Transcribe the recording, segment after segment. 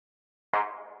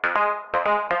Hi,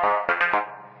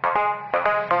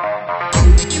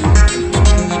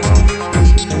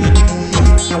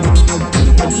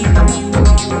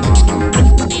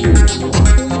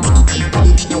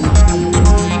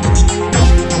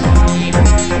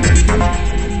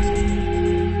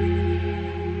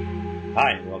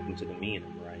 and welcome to the Me and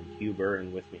Ryan Huber,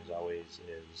 and with me as always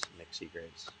is Nick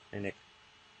Seagraves. Hey Nick.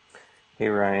 Hey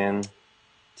Ryan.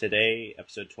 Today,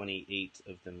 episode 28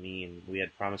 of the Me, and we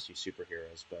had promised you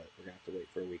superheroes, but we're going to have to wait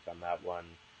for a week on that one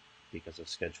because of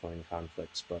scheduling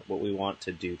conflicts. But what we want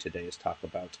to do today is talk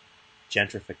about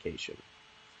gentrification.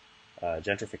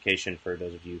 Gentrification, for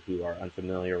those of you who are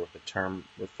unfamiliar with the term,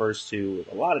 refers to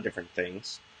a lot of different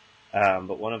things,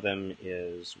 but one of them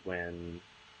is when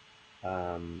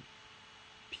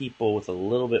people with a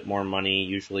little bit more money,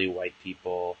 usually white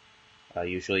people,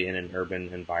 usually in an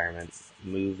urban environment,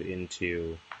 move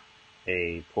into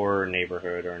a poorer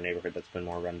neighborhood or a neighborhood that's been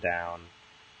more run down,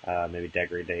 maybe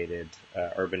degraded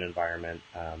urban environment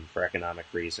for economic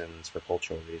reasons, for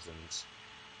cultural reasons,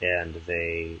 and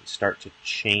they start to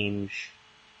change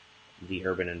the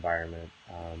urban environment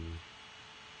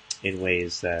in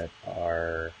ways that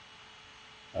are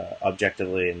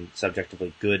objectively and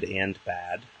subjectively good and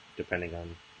bad, depending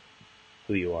on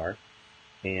who you are.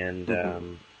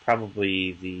 And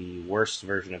probably the worst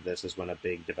version of this is when a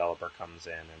big developer comes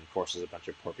in and forces a bunch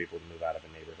of poor people to move out of a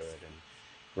neighborhood, and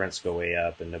rents go way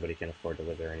up and nobody can afford to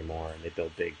live there anymore, and they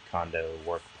build big condo,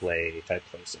 work, play type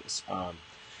places.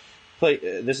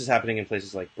 This is happening in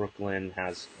places like Brooklyn.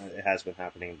 It has been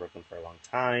happening in Brooklyn for a long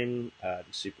time.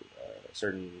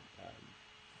 Certain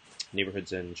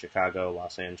neighborhoods in Chicago,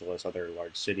 Los Angeles, other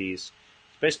large cities.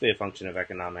 It's basically a function of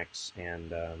economics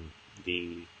and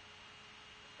the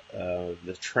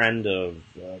trend of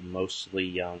mostly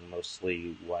young,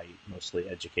 mostly white, mostly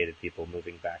educated people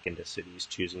moving back into cities,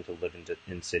 choosing to live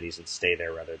in cities and stay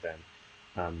there rather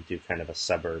than do kind of a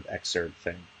suburb exurb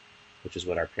thing, which is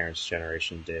what our parents'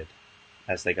 generation did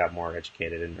as they got more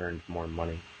educated and earned more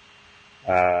money.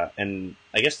 And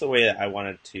I guess the way that I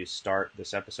wanted to start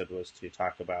this episode was to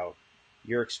talk about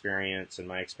your experience and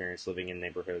my experience living in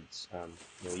neighborhoods.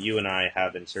 You and I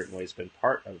have in certain ways been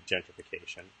part of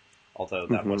gentrification, although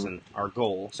that wasn't our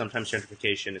goal. Sometimes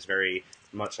gentrification is very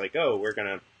much like, oh, we're going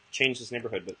to change this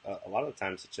neighborhood, but a lot of the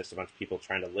times it's just a bunch of people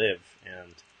trying to live,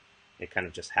 and it kind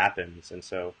of just happens. And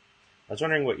so I was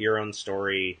wondering what your own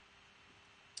story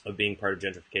of being part of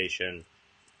gentrification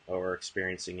or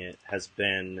experiencing it has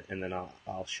been, and then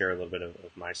I'll share a little bit of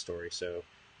my story. So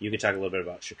you could talk a little bit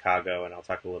about Chicago, and I'll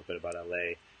talk a little bit about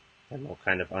LA, and we'll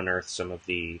kind of unearth some of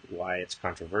the why it's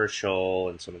controversial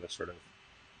and some of the sort of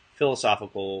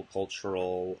philosophical,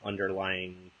 cultural,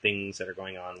 underlying things that are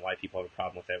going on, why people have a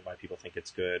problem with it, why people think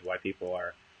it's good, why people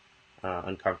are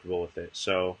uncomfortable with it.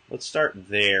 So let's start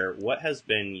there. What has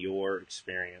been your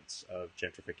experience of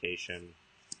gentrification?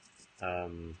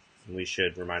 We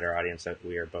should remind our audience that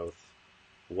we are both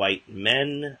white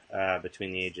men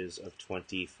between the ages of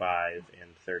 25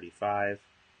 and 35.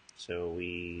 So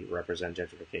we represent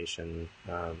gentrification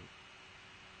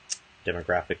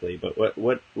demographically. But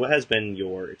what has been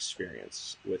your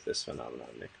experience with this phenomenon,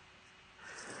 Nick?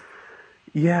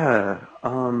 Yeah,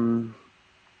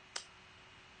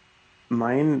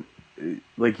 mine,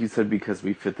 like you said, because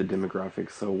we fit the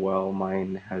demographics so well,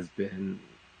 mine has been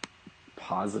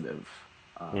positive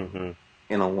in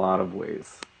a lot of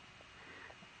ways.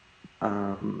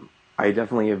 I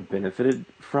definitely have benefited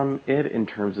from it in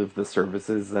terms of the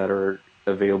services that are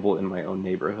available in my own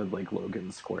neighborhood, like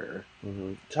Logan Square.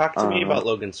 Talk to me about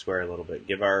Logan Square a little bit.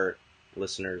 Give our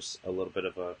listeners a little bit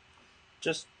of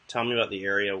just tell me about the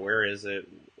area. Where is it?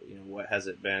 What has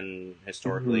it been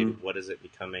historically? What is it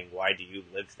becoming? Why do you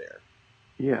live there?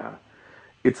 Yeah,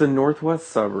 it's a northwest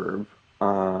suburb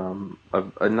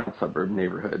not suburb,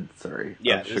 neighborhood, sorry.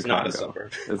 Yeah, of it's Chicago. not a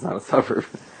suburb. It's not a suburb.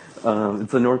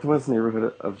 It's a northwest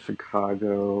neighborhood of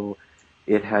Chicago.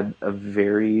 It had a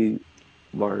very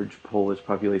large Polish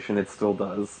population. It still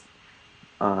does.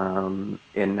 And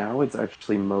now it's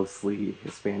actually mostly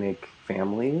Hispanic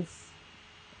families.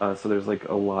 So there's like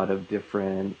a lot of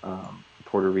different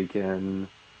Puerto Rican,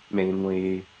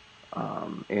 mainly,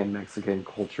 and Mexican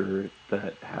culture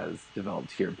that has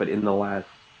developed here. But in the last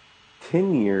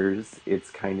 10 years, it's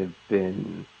kind of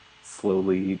been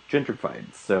slowly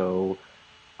gentrified. So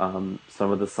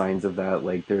some of the signs of that,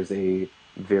 like there's a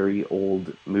very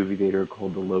old movie theater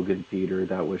called the Logan Theater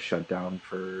that was shut down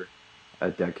for a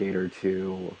decade or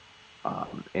two.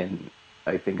 And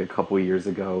I think a couple years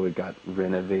ago it got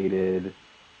renovated,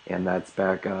 and that's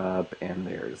back up, and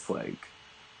there's like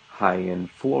high-end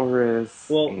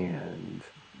florists and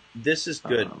This is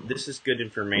good. Um, This is good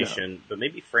yeah. information, but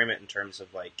maybe frame it in terms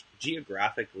of like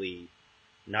geographically.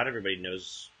 Not everybody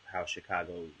knows how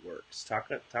Chicago works. Talk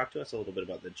to us a little bit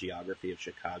about the geography of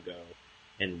Chicago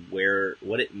and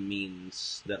what it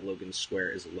means that Logan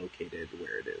Square is located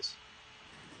where it is.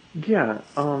 Yeah.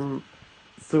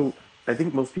 So I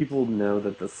think most people know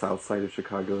that the south side of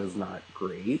Chicago is not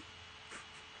great.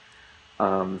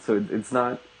 So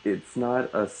it's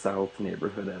not a south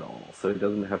neighborhood at all. So it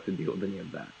doesn't have to deal with any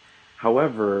of that.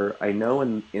 However, I know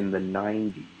in the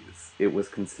 90s it was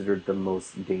considered the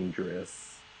most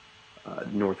dangerous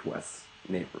northwest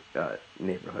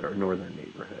neighborhood or northern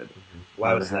neighborhood.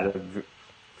 Why It was had that?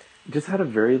 just had a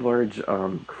very large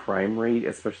crime rate,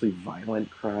 especially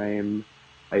violent crime.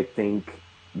 I think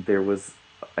there was,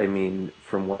 I mean,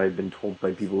 from what I've been told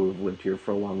by people who have lived here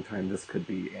for a long time, this could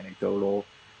be anecdotal,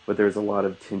 but there's a lot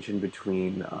of tension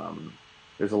between,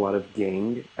 there's a lot of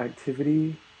gang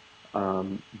activity.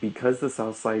 Because the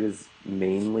South Side is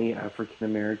mainly African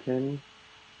American,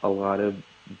 a lot of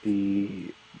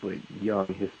the like young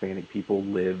Hispanic people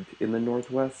lived in the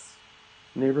Northwest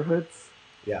neighborhoods.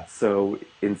 Yeah. So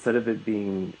instead of it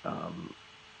being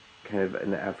kind of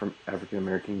an African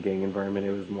American gang environment,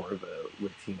 it was more of a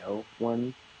Latino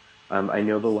one. I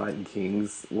know the Latin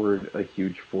Kings were a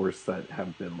huge force that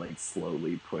have been like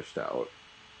slowly pushed out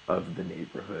of the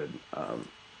neighborhood.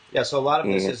 Yeah, so a lot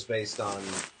of this And is based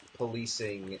on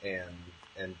policing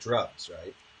and drugs,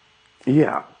 right?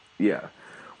 yeah, yeah.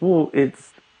 Well,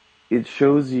 it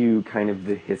shows you kind of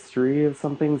the history of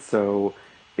something. So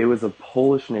it was a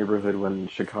Polish neighborhood when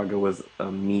Chicago was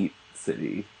a meat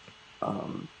city,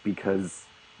 because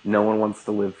no one wants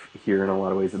to live here in a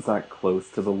lot of ways. It's not close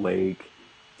to the lake.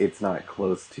 It's not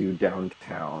close to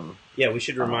downtown. Yeah, we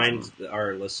should remind Um,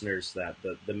 our listeners that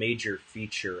the major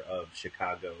feature of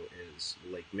Chicago is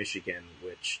Lake Michigan,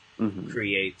 which mhm.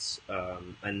 creates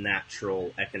a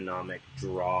natural economic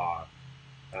draw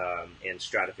and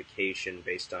stratification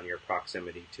based on your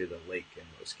proximity to the lake in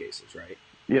most cases, right?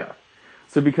 Yeah.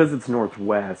 So because it's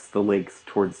northwest, the lake's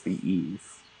towards the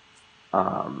east.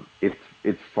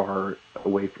 It's far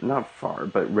away from, not far,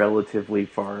 but relatively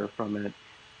far from it.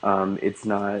 It's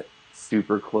not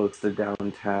super close to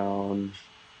downtown.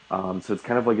 So it's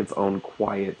kind of like its own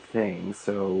quiet thing.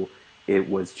 So it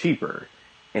was cheaper.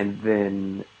 And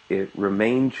then it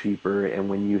remained cheaper. And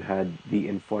when you had the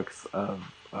influx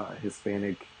of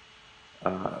Hispanic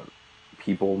uh,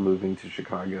 people moving to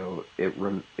Chicago,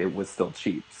 it was still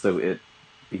cheap. So it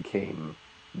became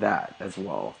that as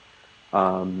well.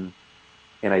 Um,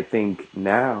 and I think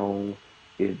now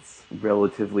it's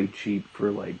relatively cheap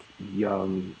for like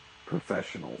young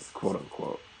professionals, quote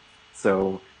unquote.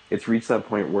 So it's reached that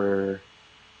point where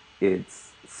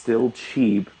it's still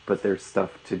cheap, but there's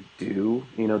stuff to do.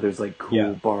 There's like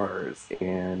Yeah. cool bars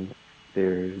and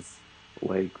there's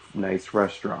like nice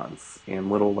restaurants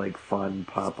and little like fun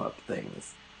pop-up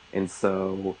things. And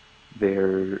so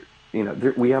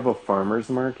we have a farmer's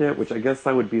market, which I guess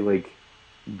that would be like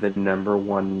the number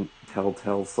one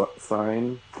telltale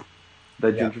sign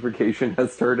that Yeah. gentrification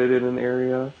has started in an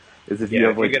area is if you Yeah,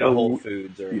 have if you like get a Whole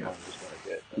Foods or a yeah, farmer's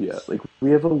market, yeah, that's like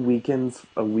we have a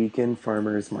weekend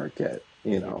farmers market,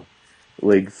 hmm.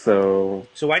 like so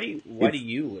So why do it's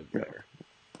you live yeah, there?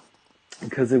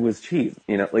 because it was cheap,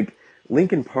 like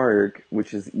Lincoln Park,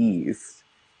 which is east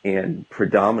and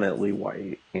predominantly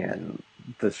white, and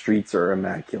the streets are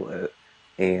immaculate,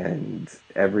 and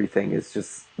everything is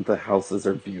just the houses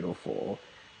are beautiful.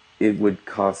 It would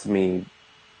cost me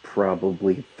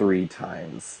probably 3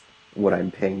 times what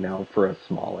I'm paying now for a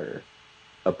smaller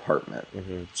apartment,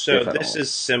 So if at this all.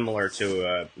 is similar to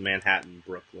a Manhattan,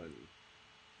 Brooklyn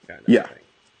kind of Yeah, thing.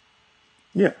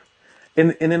 yeah,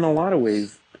 and in a lot of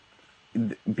ways,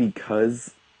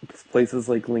 because places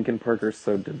like Lincoln Park are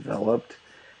so developed,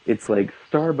 it's like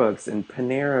Starbucks and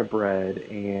Panera Bread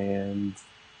and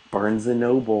Barnes and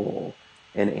Noble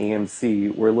and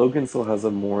AMC, where Logan still has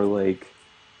a more like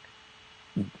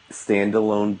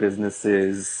standalone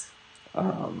businesses,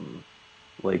 um,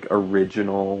 like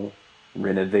original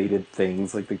renovated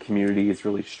things. Like the community is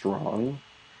really strong.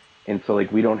 And so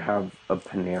like we don't have a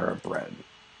Panera Bread.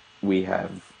 We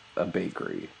have a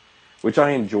bakery, which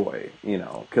I enjoy,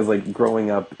 because like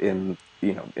growing up in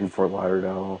Fort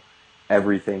Lauderdale,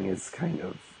 everything is kind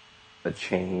of a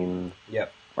chain,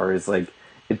 Yep. or is like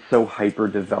it's so hyper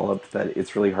developed that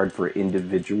it's really hard for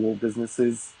individual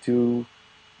businesses to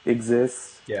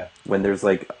exist Yeah. when there's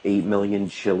like 8 million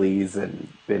Chili's and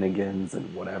Bennigan's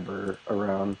and whatever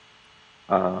around.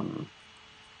 Um,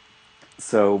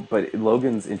 but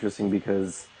Logan's interesting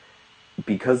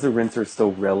because the rents are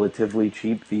still relatively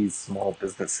cheap, these small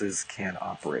businesses can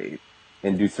operate.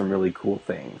 and do some really cool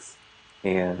things.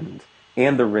 And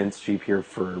the rent's cheap here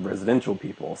for residential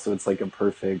people, so it's like a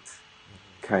perfect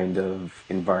kind of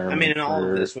I mean, environment in all of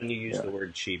for this, when you use yeah, the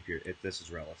word cheap, this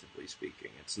is relatively speaking.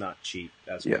 It's not cheap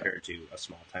as yeah. compared to a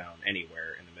small town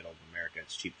anywhere in the middle of America.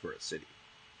 It's cheap for a city.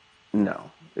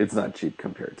 No, it's not cheap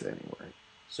compared to anywhere.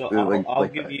 So I'll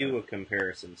Like give that, yeah. you a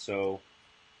comparison. So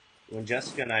when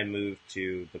Jessica and I moved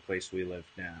to the place we live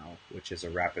now, which is a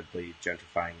rapidly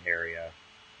gentrifying area,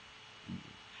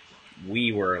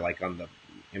 we were like on the.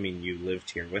 I mean, you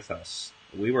lived here with us.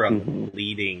 We were on the Hmm.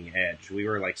 bleeding edge. We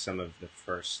were like some of the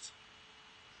first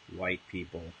white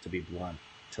people, to be blunt,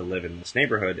 to live in this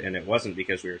neighborhood, and it wasn't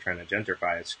because we were trying to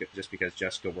gentrify. It's just because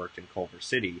Jessica worked in Culver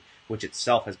City, which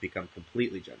itself has become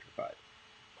completely gentrified.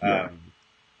 Yeah. Um,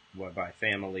 by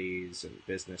families and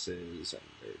businesses,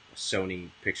 and Sony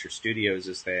Picture Studios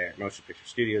is there, Motion Picture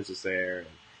Studios is there,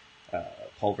 and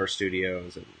Culver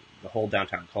Studios, and the whole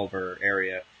downtown Culver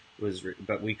area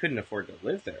but we couldn't afford to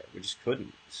live there. We just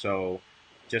couldn't. So,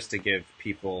 just to give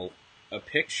people a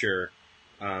picture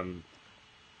um,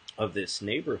 of this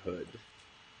neighborhood,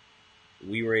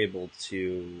 we were able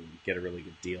to get a really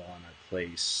good deal on our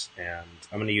place. And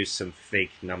I'm going to use some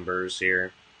fake numbers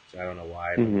here. So I don't know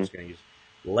why, but I'm Hmm. just going to use.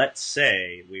 Let's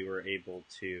say we were able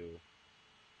to,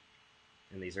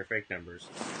 and these are fake numbers.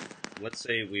 Let's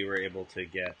say we were able to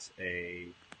get a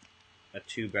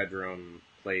 2 bedroom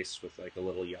place with like a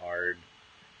little yard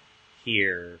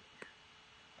here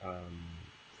um,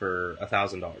 for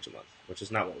 $1,000 a month, which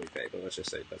is not what we pay, but let's just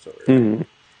say that's what we were paying. Hmm.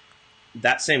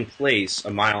 That same place, a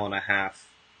mile and a half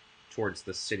towards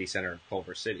the city center of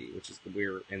Culver City, which is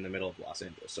we're in the middle of Los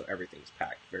Angeles, so everything's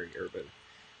packed, very urban.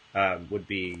 Would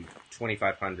be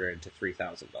 $2,500 to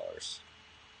 $3,000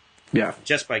 Yeah.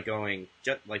 just by going,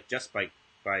 just by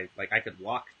like I could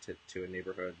walk to a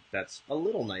neighborhood that's a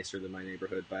little nicer than my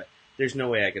neighborhood, but there's no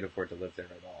way I could afford to live there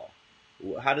at all.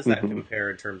 How does that Hmm. compare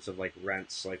in terms of like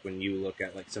rents? Like when you look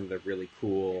at like some of the really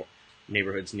cool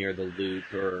neighborhoods near the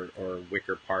Loop or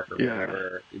Wicker Park or Yeah.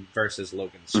 whatever versus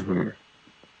Logan Hmm. Square.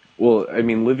 Well, I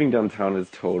mean, living downtown is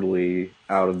totally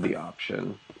out of the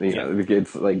option. You Yeah. know,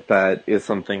 it's like that is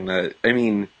something that, I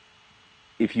mean,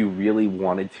 if you really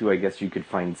wanted to, I guess you could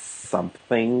find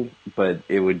something, but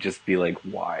it would just be like,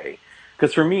 why?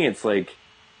 Because for me, it's like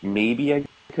maybe I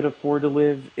could afford to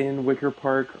live in Wicker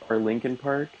Park or Lincoln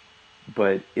Park,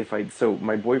 but so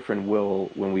my boyfriend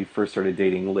Will, when we first started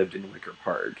dating, lived in Wicker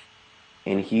Park,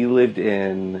 and he lived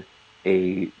in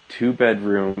a 2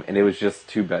 bedroom, and it was just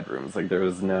 2 bedrooms. Like there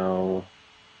was no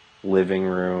living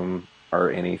room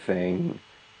or anything.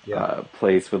 Yeah.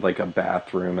 Place with like a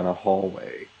bathroom and a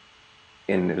hallway,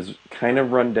 and it was kind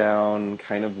of run down,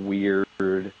 kind of weird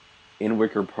in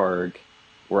Wicker Park,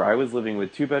 where I was living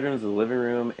with 2 bedrooms, a living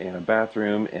room, and a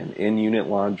bathroom, and in-unit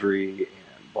laundry,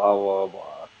 and blah blah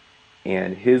blah.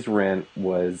 And his rent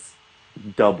was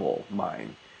double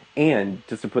mine. And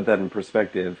just to put that in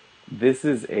perspective, this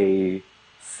is a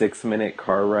 6 minute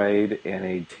car ride and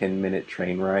a 10 minute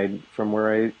train ride from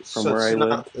So where I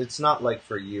lived. it's not like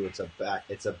for you it's a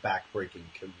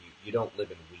backbreaking commute. You don't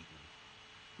live in Wheaton.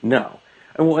 No.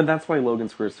 And well, and that's why Logan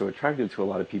Square is so attractive to a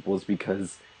lot of people is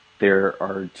because there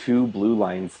are two blue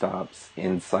line stops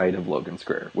inside of Logan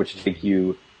Square, which take Mm-hmm.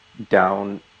 you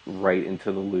down right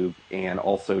into the loop and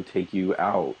also take you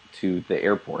out to the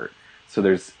airport. So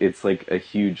it's like a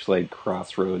huge like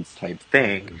crossroads type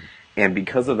thing. Mm-hmm. And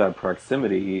because of that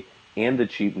proximity and the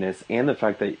cheapness and the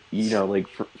fact that, like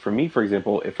for me, for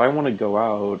example, if I want to go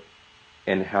out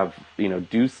and have,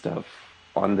 do stuff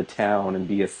on the town and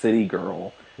be a city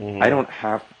girl, I Mm-hmm. don't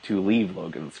have to leave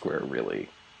Logan Square really.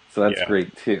 So that's Yeah.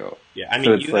 great too. Yeah, I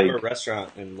So mean, it's you have a like,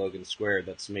 restaurant in Logan Square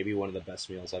that's maybe one of the best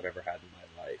meals I've ever had in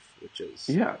my life, which is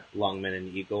yeah. Longman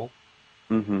and Eagle.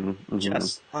 Mhm. Mhm.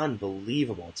 Just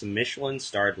unbelievable. It's a Michelin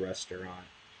starred restaurant.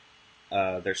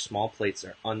 Their small plates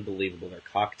are unbelievable. Their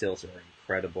cocktails are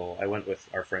incredible. I went with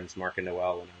our friends Mark and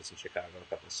Noel when I was in Chicago a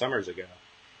couple of summers ago,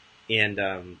 and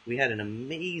we had an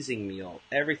amazing meal.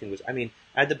 Everything was. I mean,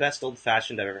 I had the best old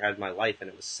fashioned I've ever had in my life, and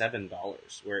it was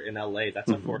 $7. Where in LA,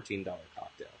 that's a Mhm. $14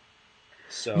 cocktail.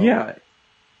 So Yeah,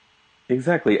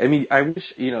 exactly. I mean, I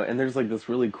wish, and there's like this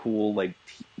really cool like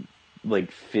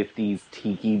 50s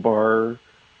tiki bar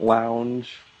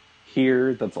lounge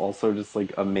here that's also just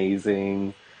like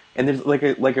amazing. And there's like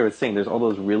I was saying, there's all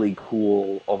those really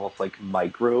cool, almost like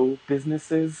micro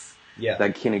businesses yeah.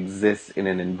 that can exist in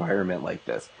an environment like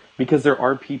this because there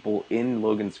are people in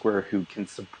Logan Square who can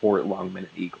support Longman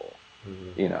and Eagle,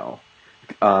 Hmm. you know.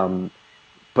 Um,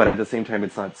 but at the same time,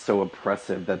 it's not so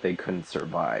oppressive that they couldn't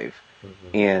survive. Hmm.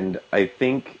 And I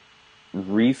think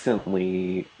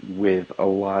recently, there's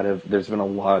been a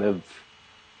lot of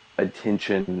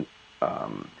attention.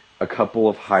 A couple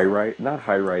of not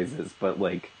high rises, but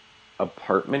like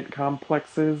apartment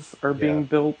complexes are Yeah. being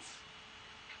built,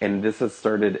 and this has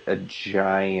started a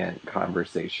giant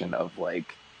conversation of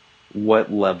like,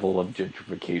 what level of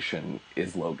gentrification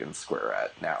is Logan Square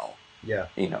at now? Yeah.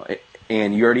 You know,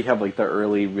 and you already have like the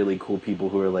early, really cool people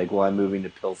who are like, well, I'm moving to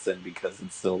Pilsen because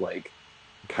it's still like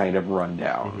kind of run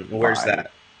down Where's by.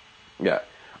 that? Yeah.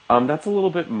 That's a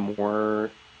little bit more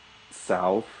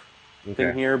south than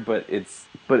Okay. here, but it's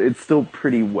still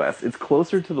pretty west. It's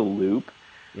closer to the Loop,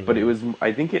 but it Hmm. was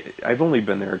I think I've only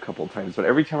been there a couple of times, but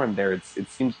every time I'm there, it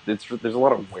seems there's a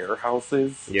lot of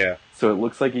warehouses, Yeah. so it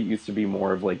looks like it used to be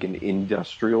more of like an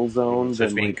industrial zone So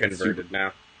it's than being like a super. converted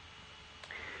now.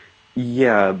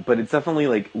 Yeah, but it's definitely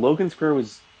like Logan Square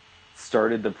was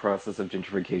started the process of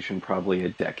gentrification probably a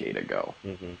decade ago.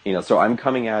 Hmm. So I'm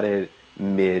coming at it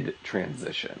mid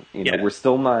transition. Yeah. We're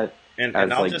still not And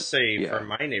as I'll like, just say for yeah.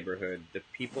 my neighborhood, the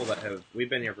people that have we've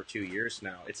been here for 2 years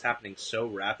now. It's happening so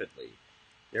rapidly.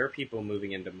 There are people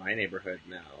moving into my neighborhood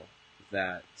now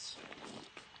that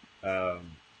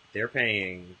um, they're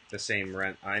paying the same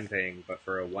rent I'm paying, but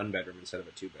for a one bedroom instead of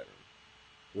a two bedroom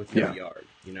with no Yeah. yard.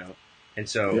 And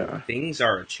so Yeah. things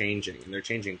are changing, and they're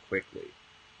changing quickly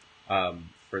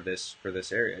for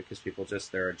this area because people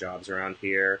just there are jobs around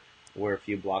here. We're a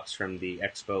few blocks from the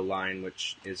Expo line,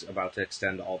 which is about to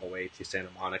extend all the way to Santa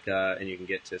Monica, and you can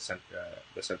get to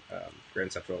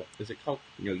Grand Central. Is it called?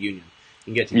 Union. You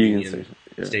can get to Union Union Station.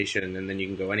 Yeah. Station, and then you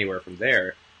can go anywhere from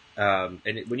there.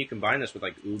 When you combine this with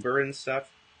like Uber and stuff,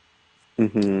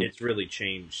 Hmm. it's really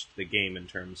changed the game in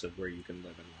terms of where you can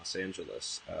live in Los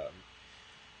Angeles.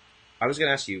 I was going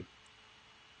to ask you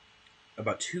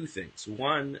about two things.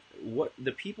 One, what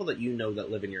the people that you know that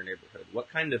live in your neighborhood, what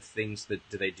kind of things do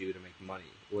they do to make money?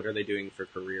 What are they doing for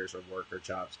careers or work or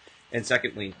jobs? And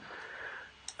secondly,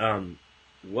 um,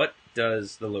 what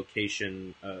does the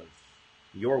location of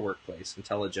your workplace,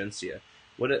 Intelligentsia,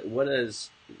 what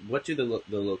do the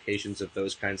locations of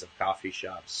those kinds of coffee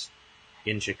shops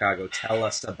in Chicago tell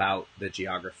us about the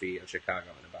geography of Chicago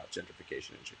and about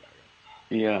gentrification in Chicago?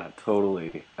 Yeah,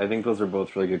 totally. I think those are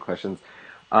both really good questions.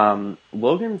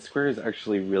 Logan Square is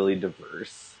actually really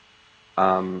diverse.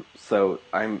 So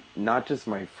I'm not just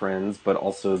my friends, but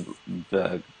also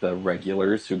the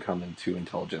regulars who come into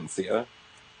Intelligentsia,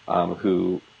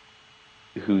 who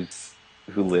who's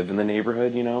who live in the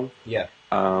neighborhood. Yeah.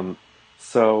 Um,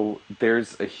 so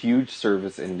there's a huge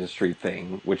service industry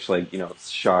thing, which like,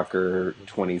 shocker,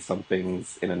 20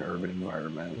 somethings in an urban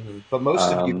environment. But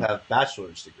most of you Um, have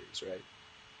bachelor's degrees, right?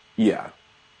 yeah.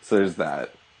 So there's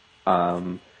that.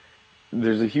 Um,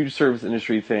 there's a huge service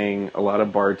industry thing, a lot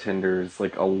of bartenders,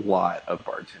 like a lot of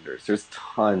bartenders. There's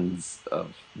tons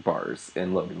of bars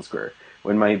in Logan Square.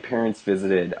 When my parents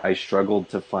visited, I struggled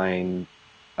to find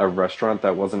a restaurant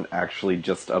that wasn't actually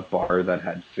just a bar that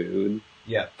had food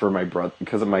Yeah. for my brother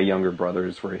because of my younger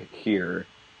brothers were here,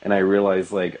 and I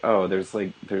realized like, oh, there's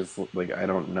like I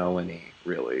don't know any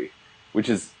really, which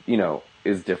is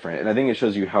different, and I think it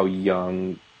shows you how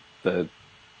young the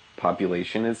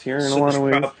population is here in a So lot there's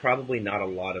of ways. probably not a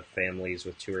lot of families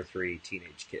with two or three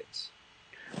teenage kids.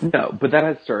 No, but that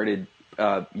has started.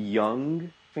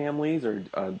 Young families or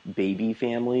baby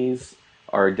families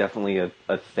are definitely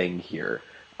a thing here.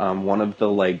 One of the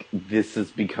like this has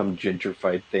become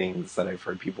gentrified things that I've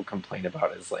heard people complain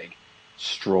about is like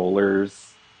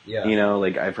strollers. Yeah.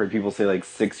 Like I've heard people say like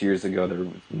 6 years ago there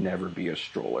would never be a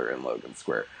stroller in Logan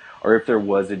Square, or if there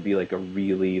was, it'd be like a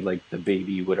really like the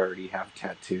baby would already have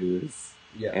tattoos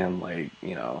Yeah. and like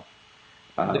The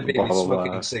blah baby's blah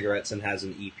smoking blah. cigarettes and has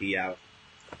an EP out.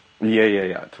 Yeah, yeah,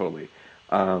 yeah, totally.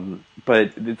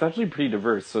 But it's actually pretty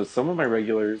diverse. So some of my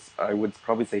regulars, I would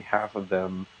probably say half of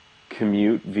them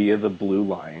commute via the Blue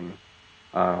Line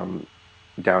um,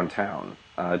 downtown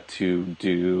to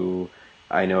do.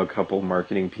 I know a couple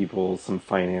marketing people, some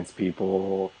finance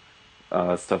people,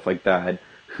 stuff like that,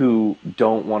 who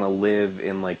don't want to live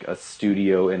in like a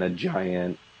studio in a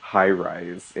giant high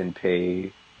rise and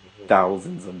pay Mhm.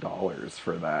 thousands of dollars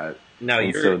for that. Now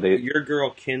And so they, your girl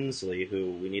Kinsley,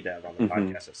 who we need to have on the hmm.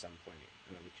 podcast at some point,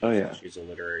 Oh because yeah. she's a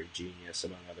literary genius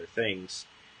among other things.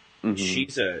 Hmm.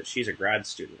 She's a grad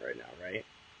student right now, right?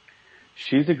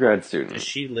 She's a grad Does student.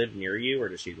 she live near you, or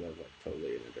does she live like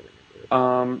totally in a different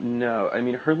neighborhood? No, I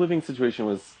mean her living situation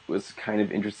was kind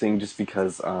of interesting just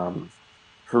because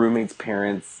her roommate's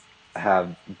parents.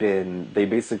 they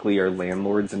basically are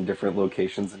landlords in different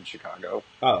locations in Chicago.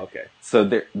 Oh, okay. So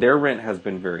their rent has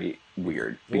been very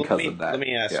weird Well, because of let that.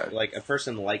 me ask, Yeah. like a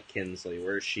person like Kinsley,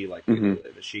 where is she likely to hmm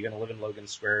live? Is she going to live in Logan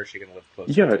Square? Or is she going to live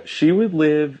closer Yeah, to? she would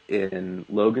live in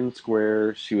Logan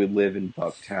Square. She would live in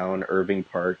Bucktown, Irving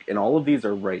Park, and all of these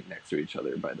are right next to each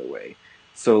other, by the way.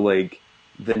 So, like,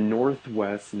 the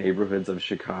northwest neighborhoods of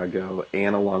Chicago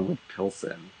and along with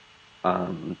Pilsen,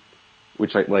 um,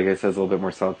 which, like I said, is a little bit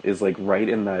more south, is like right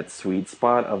in that sweet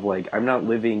spot of like, I'm not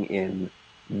living in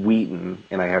Wheaton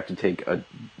and I have to take a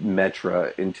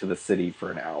Metra into the city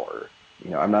for an hour.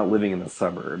 I'm not living in the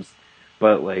suburbs,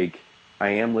 but like, I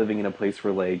am living in a place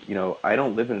where like, I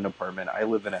don't live in an apartment. I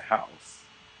live in a house,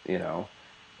 you know,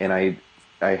 and I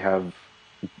have,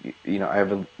 I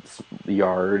have a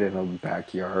yard and a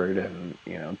backyard and,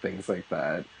 things like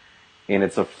that, and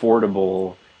it's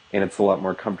affordable and it's a lot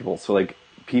more comfortable. So like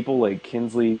people like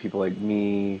Kinsley, people like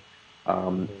me,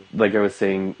 Mhm. like I was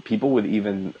saying, people with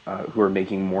even who are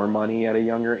making more money at a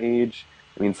younger age.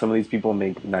 I mean, some of these people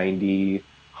make 90,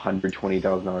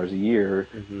 $120,000 a year,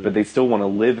 Mhm. but they still want to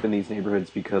live in these neighborhoods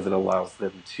because it allows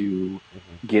them to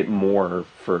Mhm. get more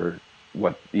for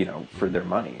for Mhm. their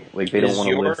money. Like they don't Is want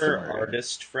to live your somewhere.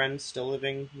 artist friend still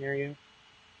living near you?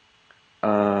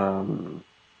 Um,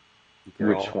 which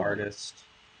Girl one? artist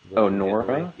Oh, living in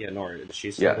Italy? Nora. Yeah, Nora. Does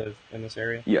she still Yeah. live in this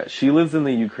area? Yeah, she lives in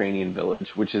the Ukrainian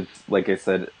village, which is, like I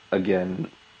said, again,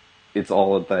 it's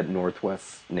all of that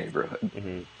northwest neighborhood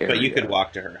But you could area.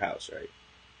 walk to her house, right?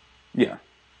 Yeah.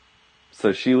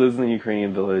 So she lives in the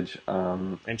Ukrainian village,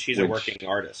 And she's a which, working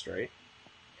artist, right?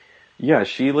 yeah,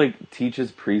 she like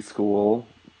teaches preschool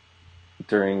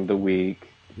during the week,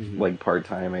 Hmm. like part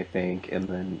time, I think, and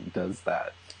then does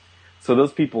that. So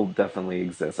those people definitely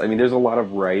exist. I mean, there's a lot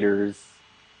of writers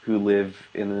who live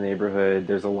in the neighborhood.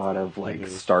 There's a lot of like Hmm.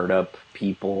 startup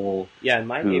people Yeah, and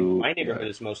who, my yeah, neighborhood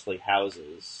is mostly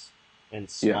houses and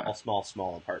yeah.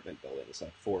 small apartment buildings,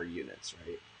 like 4 units,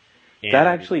 right? That And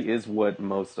actually is what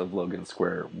most of Logan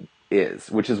Square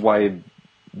is, which is mhm. why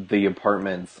the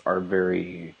apartments are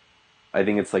very, I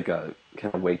think it's like a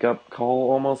kind of wake up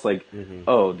call almost like, Hmm.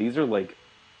 oh,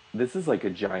 this is like a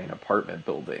giant apartment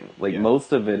building. Like Yeah.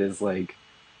 most of it is like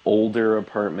older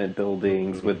apartment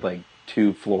buildings Hmm. with like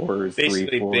 2 floors, three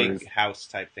Basically, big floors. house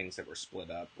type things that were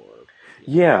split up, or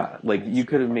Yeah, like Main you Street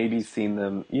could have maybe apartments. seen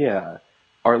them. Yeah.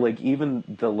 Or like even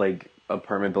the like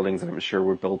apartment buildings that I'm sure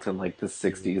were built in like the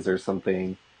Hmm. 60s or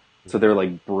something. So Hmm. they're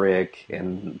like brick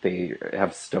and they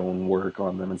have stone work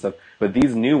on them and stuff. But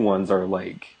these new ones are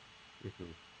like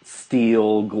Hmm.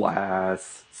 steel,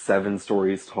 glass, 7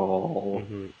 stories tall.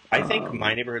 I think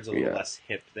my neighborhood's a little Yeah. less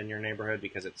hip than your neighborhood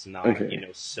because it's not, Okay.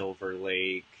 Silver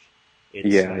Lake.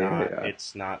 Yeah, yeah, yeah.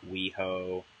 It's not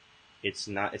WeHo. It's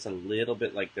not. It's a little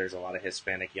bit like there's a lot of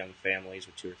Hispanic young families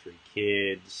with 2 or 3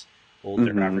 kids,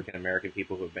 older Mm-hmm. African American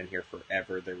people who have been here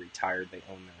forever. They're retired. They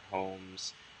own their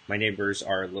homes. My neighbors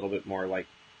are a little bit more like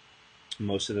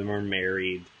most of them are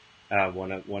married.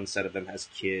 One set of them has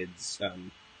kids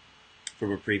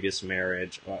from a previous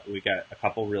marriage. We got a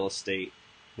couple real estate,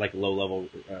 like low level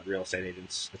real estate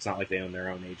agents. It's not like they own their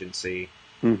own agency.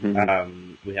 Mm-hmm.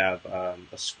 We have a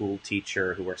school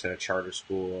teacher who works at a charter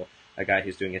school, a guy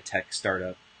who's doing a tech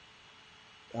startup,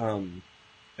 um,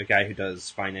 a guy who does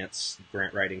finance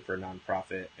grant writing for a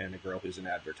nonprofit, and a girl who's in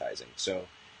advertising. So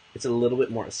it's a little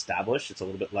bit more established. It's a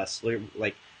little bit less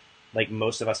like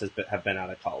most of us have been out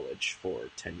of college for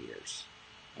 10 years.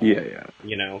 Yeah, yeah.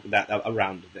 That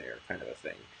around there kind of a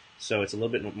thing. So it's a little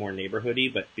bit more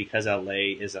neighborhoody, but because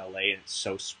LA is LA and it's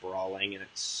so sprawling and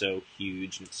it's so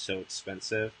huge and it's so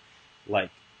expensive,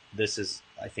 like this is,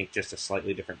 I think, just a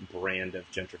slightly different brand of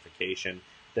gentrification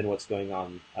than what's going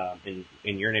on in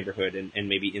your neighborhood and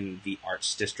maybe in the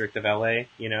arts district of LA,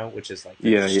 which is like the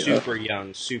Yeah, yeah. super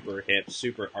young, super hip,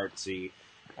 super artsy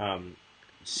um,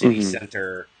 city Mm-hmm.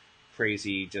 center,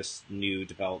 crazy, just new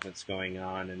developments going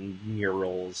on and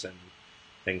murals and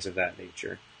things of that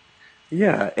nature.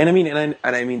 Yeah, and I mean, and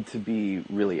I mean to be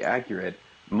really accurate,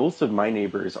 most of my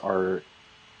neighbors are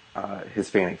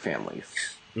Hispanic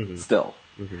families Hmm. still.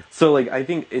 Hmm. So like I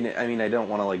think, I mean, I don't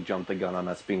want to like jump the gun on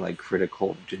us being like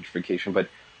critical of gentrification, but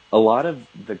a lot of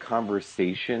the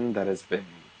conversation that has been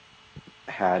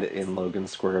had in Logan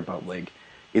Square about like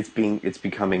it's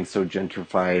becoming so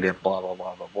gentrified and blah blah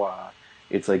blah blah blah.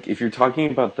 It's like if you're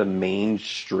talking about the main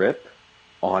strip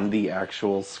on the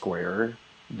actual square,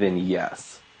 then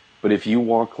yes. But if you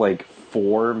walk like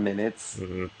 4 minutes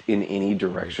Hmm. in any Hmm.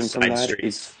 direction from Side that,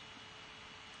 streets.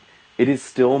 it is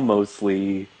still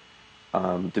mostly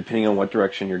depending on what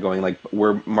direction you're going. Like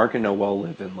where Mark and Noel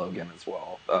live in Logan as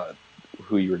well,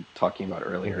 who you were talking about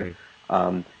earlier, Hmm.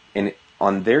 um, and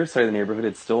on their side of the neighborhood,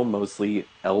 it's still mostly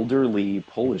elderly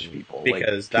Polish Hmm. people, like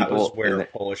Because that was people in where the,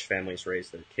 Polish families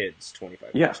raised their kids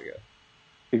 25 yeah, years ago.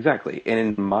 exactly. And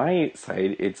in my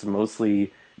side, it's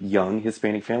mostly young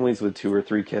Hispanic families with two or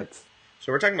three kids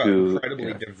So we're talking about who,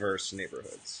 incredibly diverse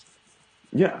neighborhoods,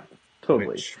 yeah,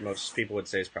 totally. which most people would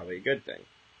say is probably a good thing.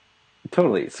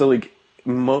 Totally. So like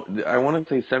I want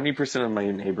to say 70% of my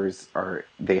neighbors are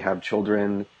they have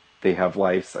children, they have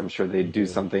lives. I'm sure they do Hmm.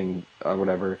 something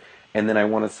whatever. And then I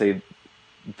want to say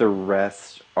the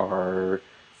rest are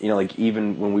like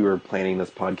even when we were planning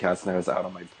this podcast and I was out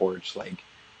on my porch, like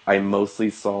I mostly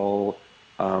saw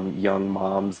young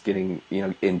moms getting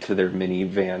into their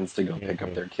minivans to go pick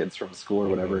up Hmm. their kids from school or Hmm.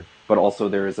 whatever. But also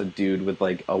there is a dude with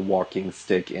like a walking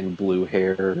stick and blue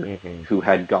hair Hmm. who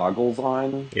had goggles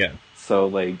on. Yeah. So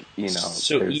like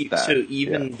there's So that.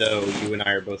 Yeah. even though you and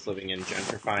I are both living in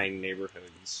gentrifying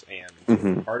neighborhoods and we're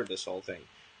Hmm. part of this whole thing,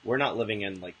 we're not living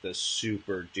in like the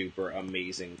super duper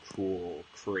amazing, cool,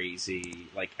 crazy,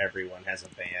 like everyone has a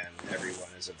band, everyone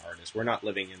is an artist. We're not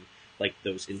living in like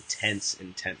those intense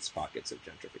pockets of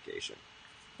gentrification.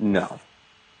 No,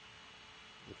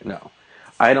 Okay. no,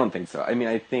 I don't think so. I mean,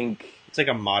 I think It's like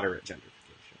a moderate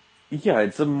gentrification. yeah,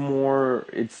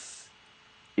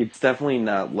 it's definitely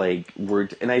not like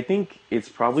and I think it's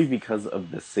probably because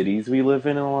of the cities we live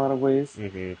in a lot of ways.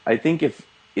 Hmm. I think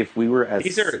if we were as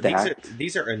stacked,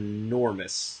 These are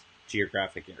enormous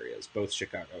geographic areas. Both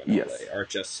Chicago and yes, LA are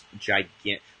just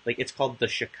gigantic. Like it's called the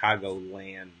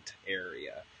Chicagoland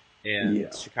area, and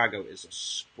yeah, Chicago is a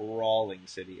sprawling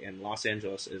city, and Los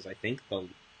Angeles is, I think, the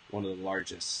one of the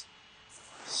largest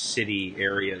city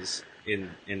areas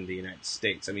in the United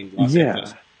States. I mean, Los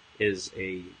Angeles yeah, is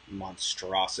a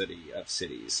monstrosity of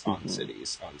cities on hmm,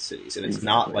 cities on cities, and it's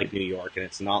not exactly. like New York, and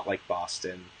it's not like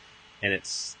Boston, and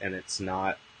it's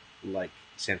not like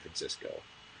San Francisco.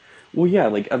 Well, yeah,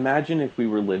 like imagine if we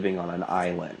were living on an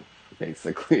island,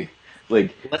 basically.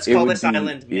 Like Let's it call would this be,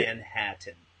 island yeah,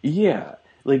 Manhattan. yeah,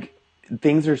 like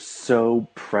things are so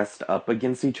pressed up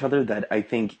against each other that I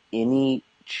think any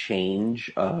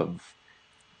change of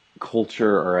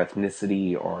culture or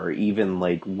ethnicity or even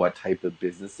like what type of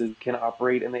businesses can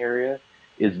operate in the area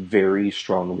is very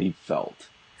strongly felt.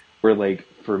 Where like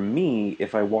for me,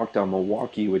 if I walk down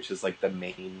Milwaukee, which is like the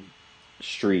main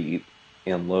street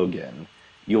in Logan,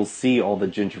 you'll see all the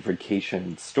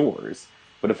gentrification stores.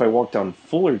 But if I walk down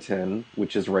Fullerton,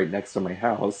 which is right next to my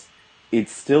house,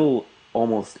 it's still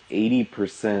almost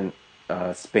 80%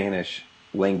 Spanish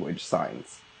language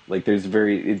signs. Like there's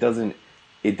very it doesn't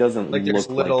Like there's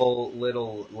look like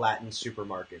little Latin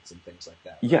supermarkets and things like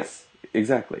that, right? yes,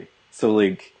 exactly. So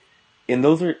like and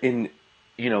those are in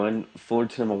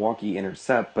Fullerton and Milwaukee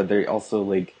intercept, but they also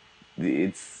like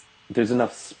it's there's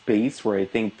enough space where I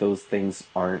think those things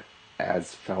aren't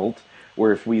as felt.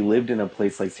 Where if we lived in a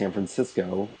place like San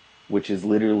Francisco, which is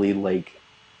literally like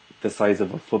the size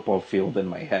of a football field in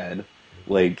my head, Hmm.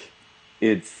 like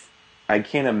it's I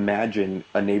can't imagine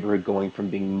a neighborhood going from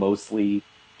being mostly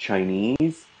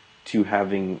Chinese to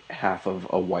having half of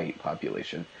a white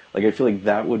population. Like I feel like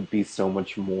that would be so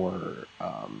much more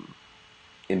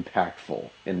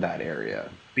impactful in that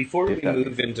area, Before if we that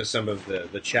move makes into sense. some of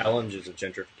the challenges of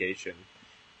gentrification,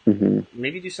 Hmm.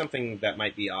 maybe do something that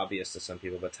might be obvious to some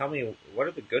people, but tell me what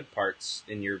are the good parts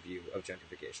in your view of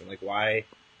gentrification? Like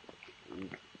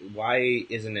why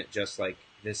isn't it just like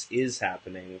this is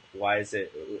happening? Why is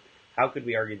it? How could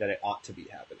we argue that it ought to be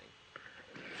happening?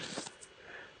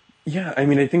 Yeah, I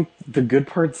mean, I think the good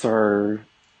parts are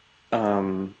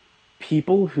um,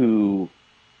 people who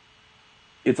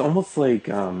it's almost like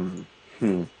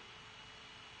hmm,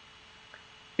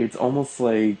 it's almost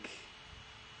like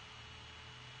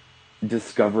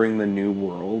discovering the new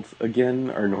world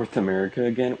again or North America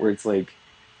again, where it's like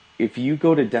if you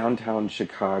go to downtown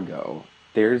Chicago,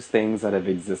 there's things that have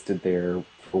existed there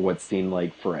for what seemed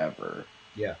like forever,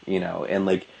 Yeah, and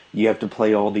like you have to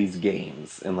play all these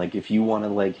games, and like if you want to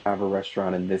like have a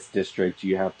restaurant in this district,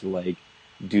 you have to like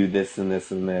do this and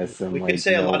this and this, and we could like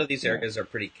say a lot of these yeah, areas are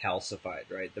pretty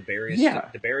calcified, right?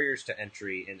 yeah, The barriers to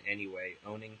entry in any way,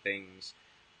 owning things,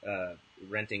 uh,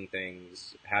 renting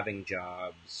things, having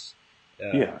jobs,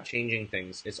 yeah, changing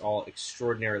things, it's all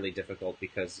extraordinarily difficult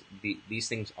because these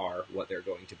things are what they're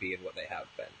going to be and what they have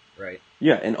been, right?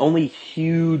 yeah, and only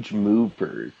huge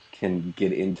movers can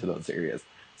get into those areas.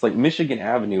 It's like Michigan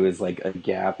Avenue is like a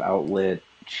Gap outlet,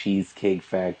 Cheesecake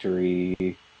Factory,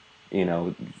 you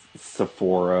know,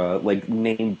 Sephora, like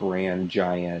name brand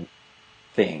giant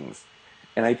things.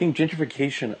 And I think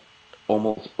gentrification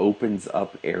almost opens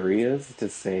up areas to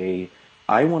say,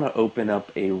 I want to open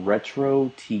up a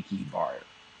retro tiki bar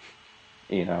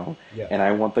you know, Yeah. and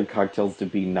I want the cocktails to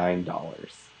be $9.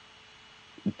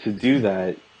 To do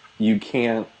that, you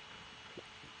can't.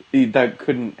 That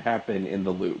couldn't happen in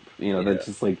the loop. You know, Yeah. that's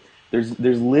just like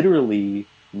there's literally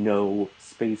no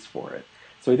space for it.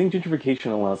 So I think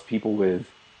gentrification allows people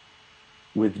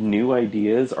with new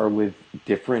ideas or with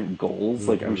different goals.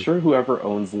 Like I'm Hmm. sure whoever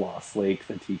owns Lost Lake,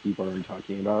 the tiki bar I'm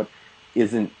talking about,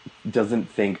 isn't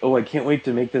doesn't think, oh, I can't wait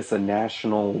to make this a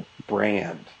national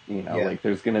brand. You know, Yeah. like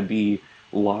there's gonna be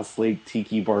Lost Lake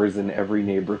tiki bars in every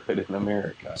neighborhood in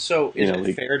America. So You is know, it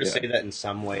like fair to say yeah. that in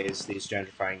some ways these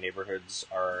gentrifying neighborhoods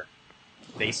are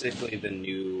basically the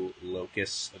new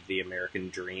locus of the American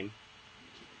dream?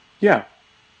 Yeah,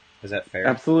 Is that fair?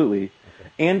 absolutely. Okay.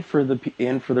 And for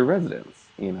the residents,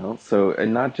 you know. So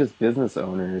and not just business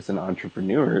owners and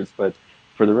entrepreneurs, but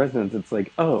for the residents it's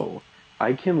like, "Oh,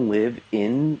 I can live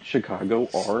in Chicago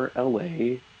or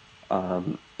LA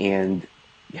and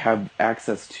have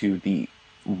access to the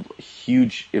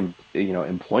huge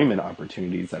employment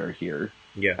opportunities that are here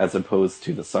Yeah. as opposed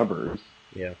to the suburbs."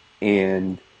 Yeah.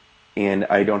 And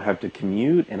I don't have to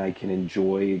commute and I can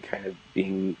enjoy kind of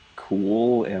being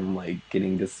cool and like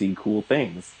getting to see cool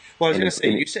things. Well, I was And gonna it's say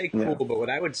and you it, say cool, yeah. but what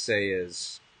I would say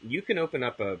is you can open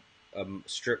up a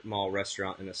strip mall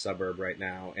restaurant in a suburb right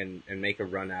now and make a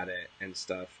run at it and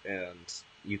stuff, and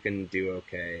you can do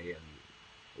okay and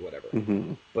whatever.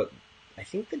 Hmm. But I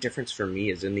think the difference for me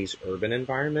is in these urban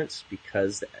environments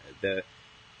because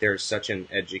there's such an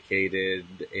educated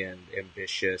and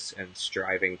ambitious and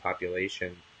striving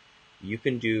population. You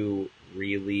can do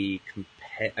really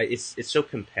it's so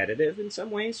competitive in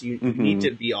some ways. You need Hmm.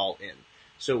 to be all in.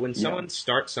 So when Yeah. someone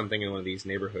starts something in one of these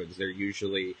neighborhoods,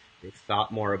 they've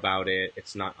thought more about it.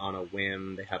 It's not on a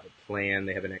whim. They have a plan.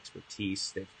 They have an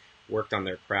expertise. They've worked on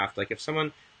their craft. Like if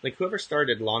someone like whoever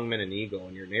started Longman and Eagle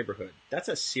in your neighborhood, that's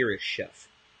a serious chef.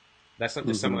 That's not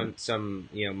just Hmm. some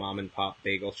mom and pop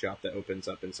bagel shop that opens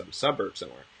up in some suburb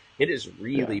somewhere. It is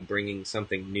Yeah. really bringing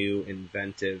something new,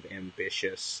 inventive,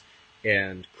 ambitious,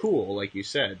 and cool, like you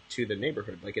said, to the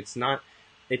neighborhood. Like it's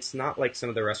not like some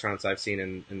of the restaurants I've seen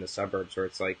in the suburbs where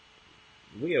it's like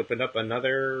we opened up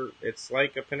another. It's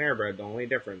like a Panera Bread, only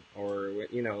different, or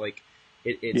like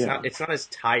Yeah. it's not as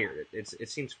tired. It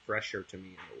seems fresher to me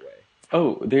in a way.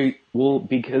 Oh, they well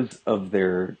because of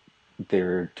their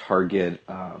target.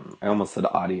 I almost said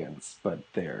audience,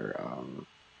 but their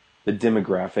the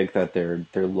demographic that they're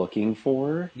looking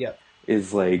for Yeah.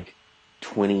 is like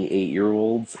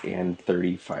 28-year-olds and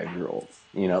 35-year-olds.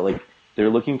 You know, like they're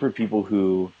looking for people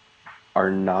who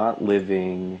are not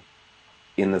living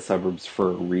in the suburbs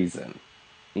for a reason,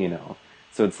 you know.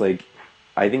 So it's like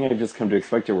I think I've just come to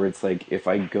expect it where it's like if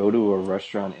I go to a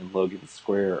restaurant in Logan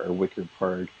Square or Wicker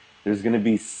Park, there's going to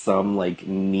be some like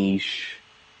niche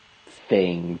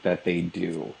thing that they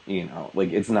do, you know.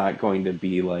 Like it's not going to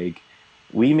be like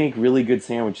we make really good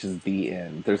sandwiches the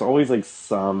end. There's always like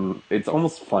some it's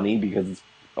almost funny because it's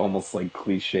almost like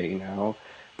cliche now,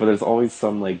 but there's always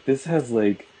some like this has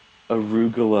like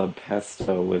arugula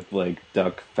pesto with like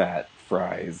duck fat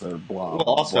fries or blah Well,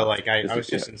 blah also blah. like I It's was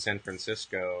yeah. just in San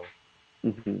Francisco,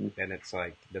 Hmm. and it's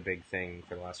like the big thing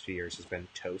for the last few years has been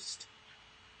toast.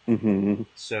 Hmm.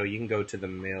 So you can go to the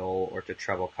Mill or to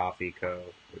Treble Coffee Co.,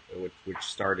 which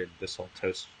started this whole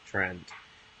toast trend,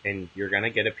 and you're gonna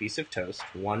get a piece of toast,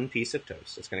 one piece of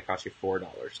toast. It's gonna cost you $4,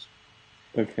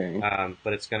 Okay.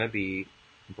 but it's gonna be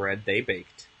bread they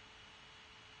baked,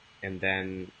 and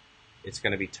then it's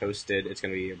gonna be toasted. It's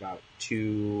gonna be about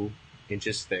 2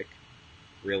 inches thick,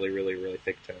 really, really, really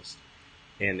thick toast,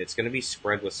 and it's gonna be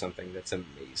spread with something that's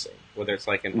amazing. Whether it's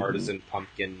like an Hmm. artisan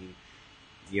pumpkin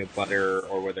butter,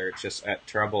 or whether it's just at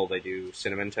Treble they do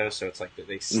cinnamon toast, so it's like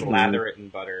they Hmm. slather it in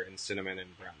butter and cinnamon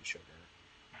and brown sugar,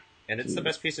 and it's the Jeez.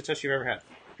 best piece of toast you've ever had.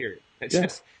 Period. It's Yeah.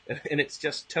 just and it's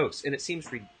just toast, and it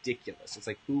seems ridiculous. It's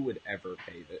like who would ever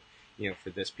pay that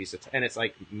for this piece of and it's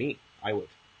like me, I would.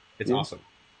 It's Yeah. awesome.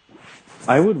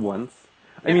 I would once.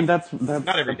 I Yeah, mean,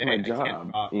 not every that's my day.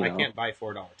 job, you I know. can't buy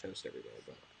 $4 toast every day,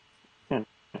 but Yeah,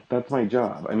 that's my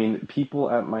job. I mean,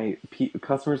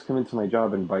 customers come into my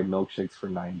job and buy milkshakes for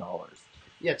 $9.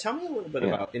 yeah. Tell me a little bit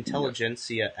Yeah, about yeah,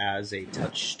 intelligentsia as a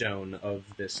touchstone of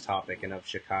this topic and of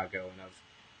Chicago and of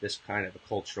this kind of a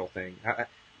cultural thing.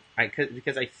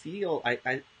 Because I feel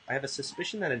I have a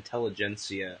suspicion that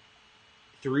intelligentsia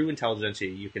through intelligentsia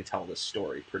you can tell this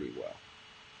story pretty well.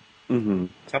 hmm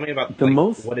Tell me about the like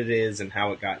most, what it is and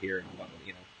how it got here and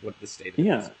what the state of it is.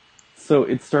 yeah. So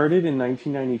it started in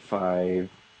 1995,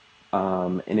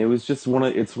 and it was just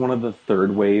it's one of the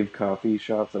third wave coffee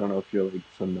shops. I don't know if you're like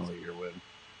familiar with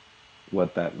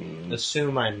what that means.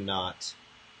 Assume I'm not.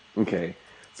 Okay.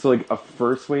 So like a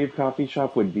first wave coffee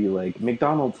shop would be like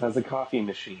McDonald's has a coffee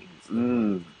machine,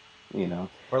 Hmm. you know.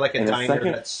 Or like a And a diner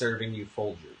second, that's serving you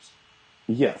Folgers.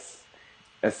 yes,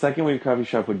 a second wave coffee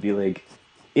shop would be like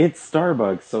it's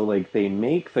Starbucks, so like they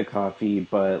make the coffee,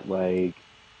 but like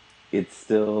it's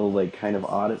still like kind of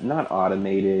not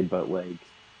automated, but like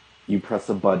you press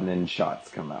a button and shots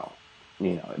come out.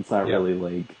 You know, it's not Yep. really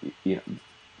like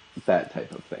that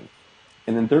type of thing.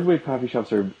 And then third wave coffee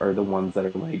shops are the ones that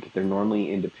are like they're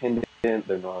normally independent.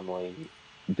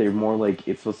 They're more like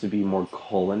it's supposed to be more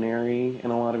culinary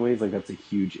in a lot of ways. Like that's a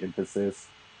huge emphasis.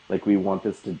 Like we want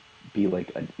this to be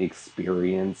like an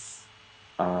experience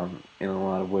in a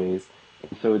lot of ways.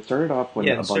 And so it started off when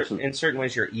Yeah, a bunch of in certain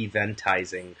ways, you're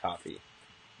eventizing coffee.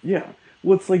 yeah.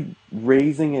 Well, it's like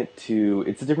raising it to.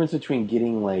 It's the difference between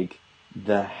getting like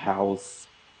the house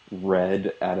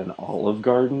red at an Olive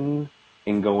Garden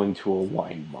and going to a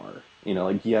wine bar. You know,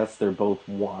 like yes, they're both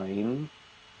wine,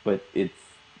 but it's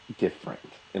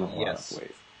different in a lot of Yes.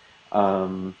 ways.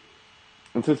 Um,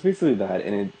 and so it's basically that,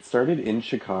 and it started in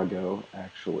Chicago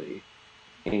actually,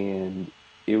 and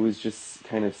it was just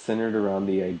kind of centered around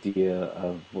the idea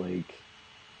of like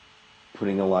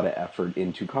putting a lot of effort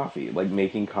into coffee, like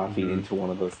making coffee Hmm. into one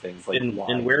of those things like And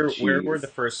wine or where were the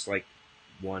cheese. first like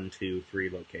one, two, three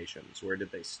locations? Where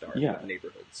did they start? Yeah. What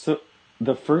neighborhoods? So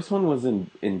the first one was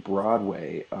in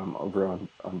Broadway, over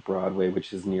on Broadway,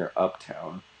 which is near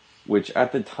Uptown, which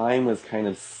at the time was kind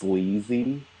of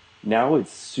sleazy. Now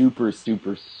it's super,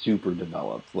 super, super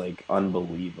developed, like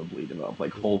unbelievably developed,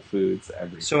 like Whole Hmm. Foods,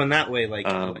 So everything. in that way,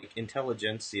 Um, like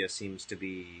intelligentsia seems to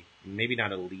be maybe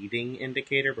not a leading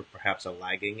indicator, but perhaps a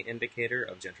lagging indicator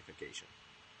of gentrification.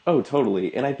 oh,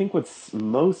 totally. And I think what's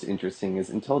most interesting is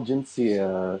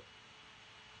intelligentsia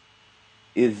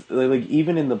is like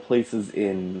even in the places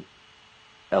in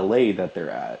LA that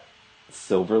they're at,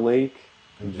 Silver Lake,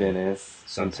 Hmm. Venice, and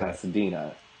Sunset.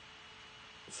 Pasadena.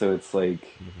 So it's like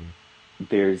Hmm.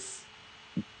 there's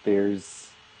there's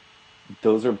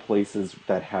those are places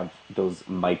that have those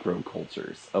micro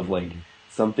cultures of like Hmm.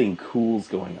 something cool's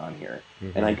going on here.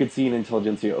 And I Hmm. could see an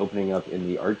intelligentsia opening up in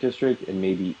the art district and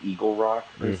maybe Eagle Rock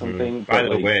or Hmm. something, but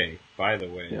like By the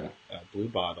way, yeah. Blue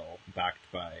Bottle,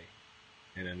 backed by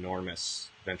an enormous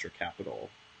venture capital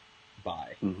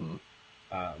buy, Hmm.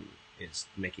 is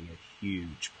making a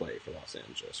huge play for Los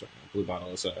Angeles right now. Blue Bottle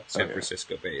is a Oh San yeah.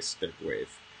 Francisco-based third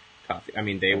wave coffee. I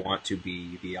mean, they Okay. want to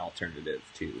be the alternative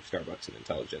to Starbucks and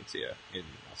Intelligentsia in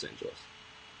Los Angeles.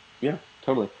 Yeah,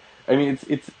 totally. I mean,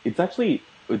 it's actually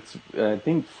it's. I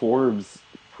think Forbes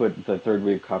put the third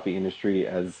wave coffee industry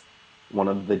as one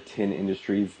of the 10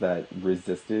 industries that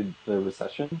resisted the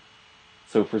recession.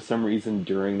 So for some reason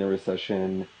during the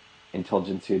recession,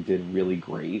 Intelligentsia did really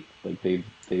great. Like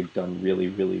they've done really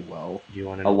really well, Do you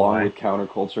want to know along why? with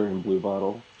Counterculture and Blue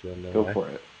Bottle. Do you want to know Go why? for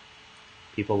it.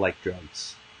 People like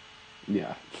drugs.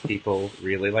 Yeah. People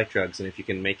really like drugs, and if you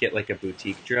can make it like a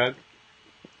boutique drug,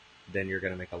 then you're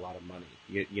going to make a lot of money.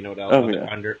 You know what Oh yeah.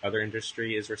 other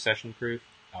industry is recession proof?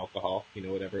 Alcohol. You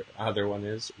know whatever other one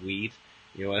is weed.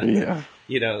 You know what? Yeah.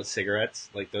 Cigarettes.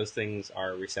 Like those things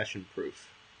are recession proof.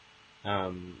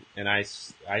 And I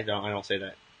don't say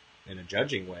that in a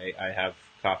judging way. I have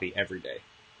coffee every day.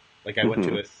 Like I went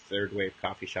to Hmm. a third wave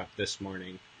coffee shop this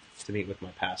morning to meet with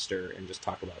my pastor and just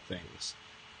talk about things.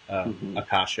 Hmm.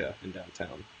 Akasha in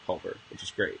downtown Culver, which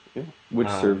is great. Yeah. Which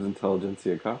serves Um,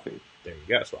 Intelligentsia coffee. there you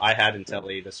go. So I had Yeah.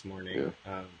 Intelli this morning.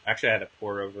 Yeah. Actually, I had a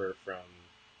pour over from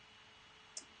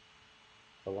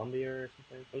Colombia or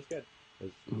something. It was good. It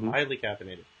was Hmm. highly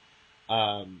caffeinated.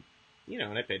 Um,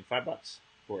 and I paid $5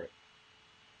 for it.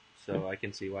 Yeah. So I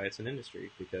can see why it's an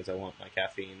industry because I want my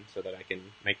caffeine so that I can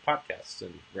make podcasts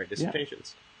and write Yeah.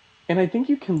 dissertations. And I think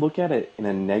you can look at it in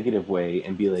a negative way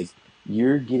and be like,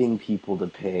 you're getting people to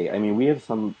pay. I mean, we have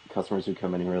some customers who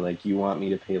come in who are like, you want me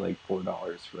to pay like $4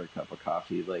 for a cup of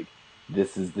coffee? Like,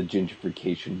 this is the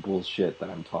gentrification bullshit that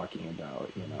I'm talking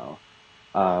about, you Mm-hmm. know?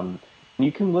 And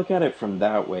you can look at it from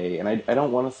that way. And I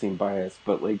don't want to seem biased,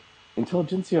 but like,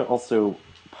 Intelligentsia also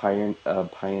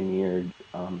pioneered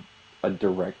a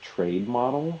direct trade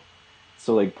model.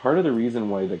 So, like, part of the reason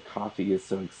why the coffee is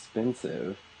so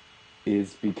expensive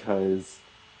is because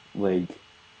like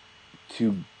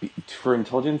for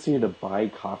intelligentsia to buy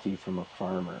coffee from a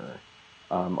farmer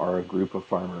or a group of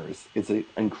farmers it's an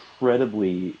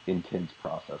incredibly intense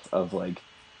process of like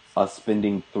us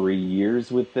spending 3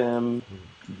 years with them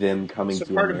coming So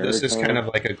to part of this is kind America.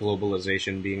 of like a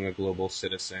globalization, being a global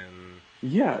citizen.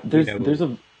 Yeah, You there's know,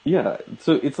 a yeah,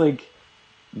 so it's like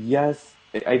yes,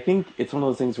 I think it's one of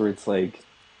those things where it's like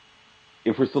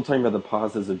if we're still talking about the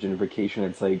pauses of gentrification,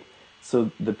 it's like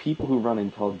so the people who run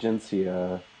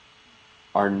intelligentsia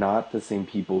are not the same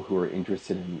people who are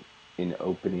interested in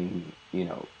opening,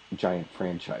 giant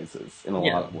franchises in a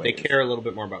lot Yeah, of they ways. care a little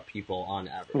bit more about people on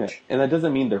Yeah, average. and that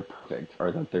doesn't mean they're perfect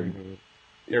or that they're. hmm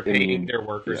They're I paying mean, their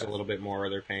workers yeah, a little bit more.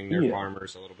 They're paying their yeah,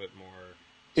 farmers a little bit more,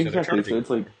 so they're exactly. So charging you it's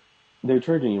like more. they're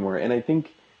charging you more, and I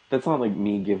think that's not like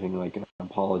me giving like an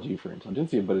apology for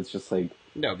intelligentsia, but it's just like,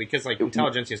 No, because like it,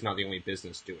 intelligentsia is not the only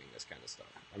business doing this kind of stuff.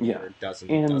 I mean, yeah, there are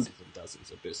dozens and and dozens and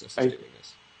dozens of businesses I doing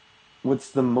this.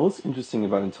 what's the most interesting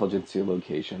about intelligentsia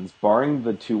locations, barring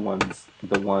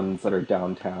the ones that are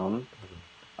downtown,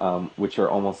 which are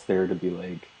almost there to be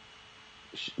like,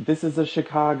 this is a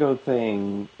Chicago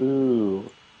thing.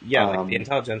 Ooh. Yeah, like the Um,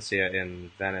 intelligentsia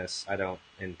in Venice,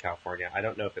 in California, I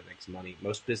don't know if it makes money.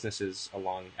 Most businesses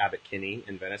along Abbot Kinney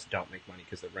in Venice don't make money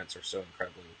because the rents are so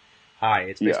incredibly high.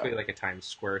 It's yeah, basically like a Times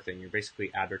Square thing. You're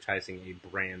basically advertising a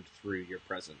brand through your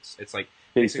presence. It's like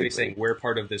basically saying basically. we're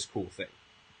part of this cool thing.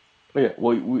 But yeah,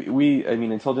 well, I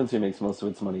mean, intelligentsia makes most of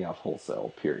its money off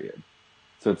wholesale, period.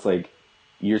 So it's like,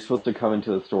 you're supposed to come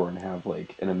into the store and have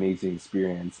like an amazing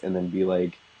experience and then be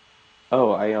like,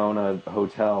 oh, I own a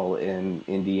hotel in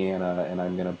Indiana and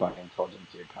I'm going to buy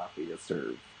intelligentsia coffee to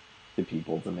serve to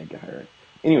people to make it higher.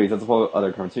 Anyways, that's a whole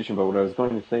other conversation. But what I was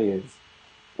going to say is,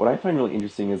 what I find really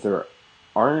interesting is there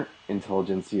aren't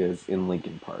intelligentsias in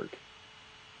Lincoln Park.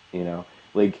 You know,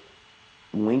 like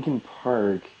Lincoln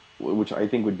Park, which I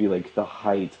think would be like the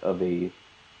height of a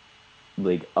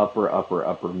like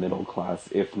upper middle class,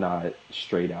 if not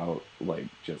straight out like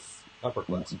just Upper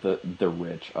class. the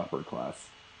rich upper class,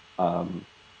 um,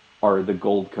 are the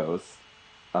Gold Coast,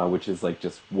 which is like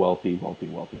just wealthy, wealthy,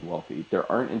 wealthy, wealthy.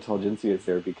 There aren't intelligentsias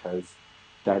there because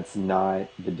that's not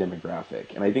the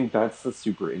demographic, and I think that's the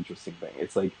super interesting thing.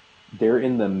 It's like they're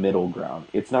in the middle ground.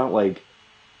 It's not like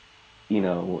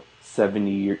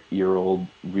 70-year old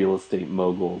real estate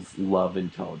moguls love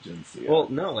Well, intelligentsia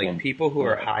no, like and people who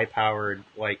are yeah. high powered,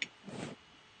 like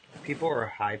people who are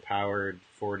high powered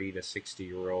 40 to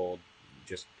 60-year-old,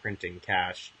 just printing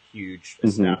cash, huge,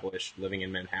 Hmm. established, living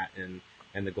in Manhattan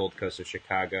and the Gold Coast of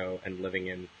Chicago, and living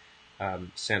in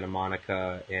Santa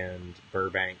Monica and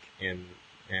Burbank and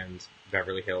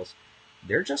Beverly Hills.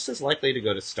 They're just as likely to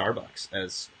go to Starbucks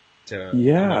as to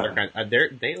another Yeah. kind.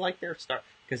 They like their star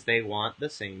because they want the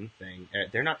same thing.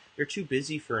 They're not. They're too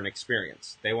busy for an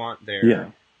experience. They want their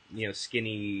Yeah.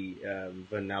 skinny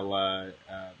vanilla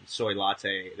soy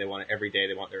latte. They want it every day.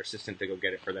 They want their assistant to go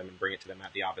get it for them and bring it to them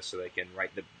at the office so they can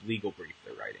write the legal brief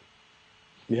they're writing.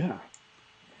 Yeah.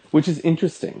 Which is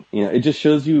interesting. It just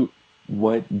shows you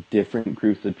what different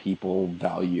groups of people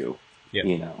value, Yeah,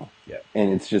 you know. yeah.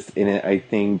 And it's just in it I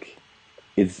think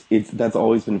it's that's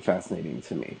always been fascinating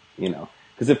to me.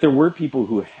 Because if there were people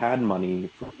who had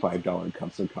money for $5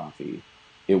 cups of coffee,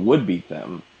 it would beat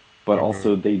them, but hmm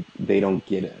also they don't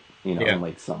get it, Yeah. in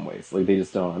like some ways. Like they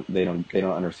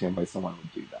don't understand why someone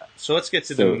would do that. So let's get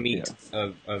to the So, yeah. meat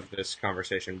of this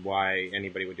conversation. Why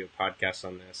anybody would do a podcast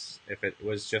on this? If it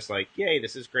was just like, yay,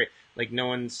 this is great. Like no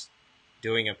one's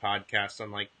doing a podcast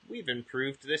on like we've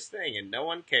improved this thing and no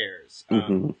one cares.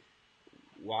 Hmm.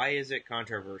 Why is it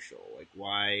controversial? Like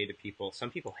why do people?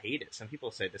 Some people hate it. Some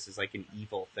people say this is like an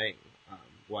evil thing.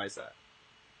 Why is that?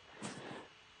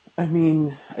 I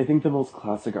mean, I think the most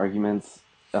classic arguments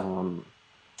um,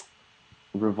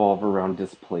 revolve around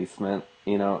displacement.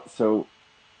 So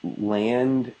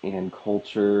land and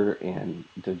culture and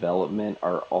development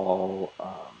are all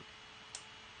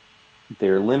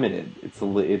they're limited.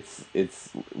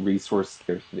 It's resource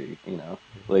scarcity.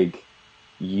 Like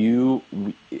you,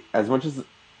 as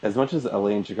much as LA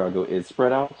and Chicago is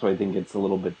spread out, so I think it's a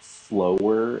little bit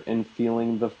slower in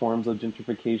feeling the forms of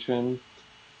gentrification.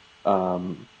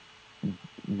 Um,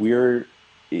 we're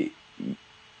it,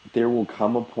 there will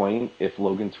come a point if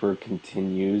Logansport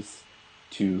continues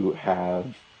to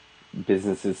have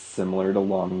businesses similar to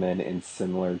Longman and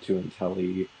similar to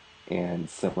Intelli and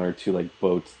similar to like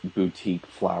boutique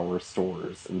flower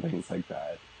stores and things like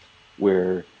that,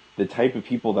 where the type of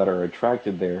people that are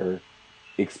attracted there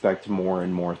expect more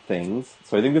and more things.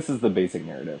 So I think this is the basic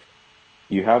narrative.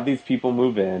 You have these people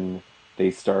move in,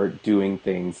 they start doing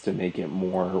things to make it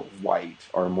more white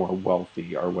or more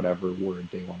wealthy or whatever word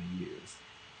they want to use.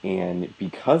 And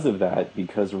because of that,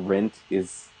 because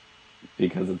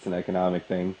it's an economic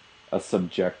thing, a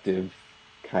subjective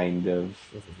kind of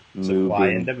Supply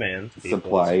and moving demand.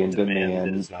 supply People's and demand demand,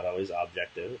 is not always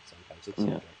objective. Sometimes it's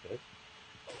yeah, subjective.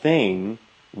 thing,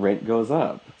 rent goes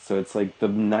up. So it's like the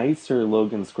nicer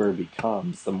Logan Square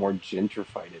becomes, the more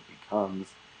gentrified it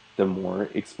becomes, the more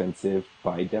expensive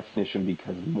by definition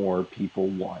because more people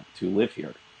want to live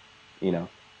here. You know,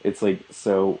 it's like,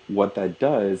 so what that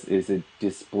does is it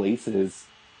displaces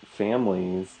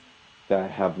families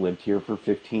that have lived here for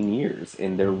 15 years,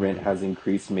 and their rent Mm-hmm. has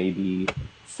increased maybe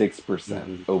 6%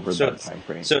 Mm-hmm. over So that it's time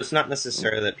frame. so it's not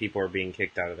necessarily that people are being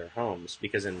kicked out of their homes,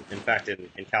 because in fact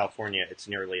in California it's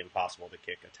nearly impossible to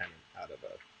kick a tenant out of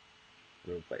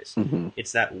a place. Mm-hmm.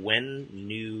 It's that when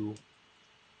new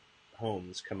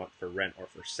homes come up for rent or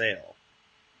for sale,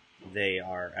 they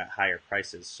are at higher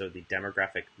prices, so the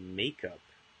demographic makeup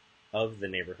of the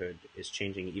neighborhood is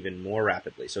changing even more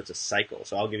rapidly. So it's a cycle.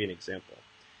 So I'll give you an example.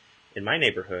 In my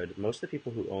neighborhood, most of the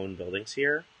people who own buildings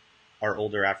here are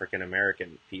older African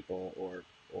American people, or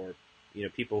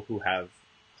people who have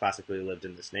classically lived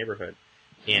in this neighborhood,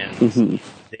 and Mm-hmm.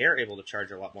 they're able to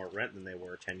charge a lot more rent than they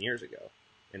were 10 years ago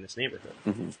in this neighborhood.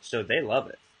 Mm-hmm. So they love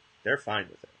it. They're fine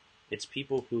with it. It's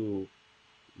people who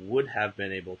would have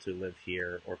been able to live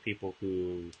here, or people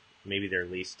who maybe their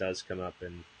lease does come up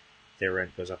and their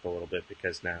rent goes up a little bit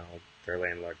because now their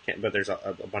landlord can't. But there's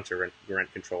a bunch of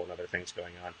rent control and other things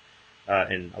going on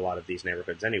in a lot of these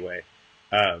neighborhoods anyway.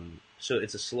 So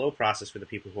it's a slow process for the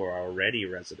people who are already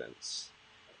residents,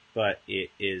 but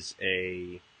it's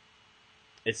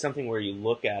something where you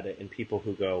look at it and people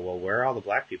who go, well, where are all the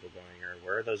black people going, or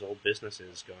where are those old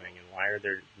businesses going, and why are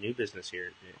there new business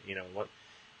here?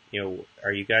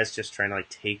 Are you guys just trying to like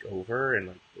take over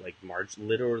and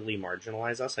literally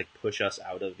marginalize us, like push us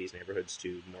out of these neighborhoods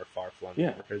to more far flung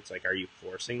Yeah. neighborhoods? Like, are you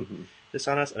forcing Mm-hmm. this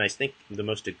on us? And I think the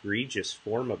most egregious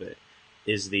form of it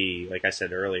is like I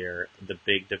said earlier, the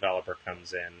big developer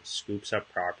comes in, scoops up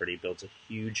property, builds a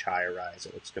huge high rise.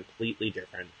 It looks completely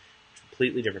different.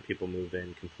 Completely different people move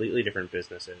in, completely different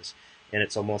businesses. And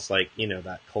it's almost like,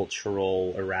 that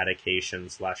cultural eradication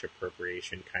 /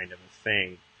 appropriation kind of a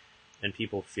thing. And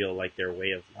people feel like their way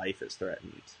of life is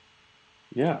threatened.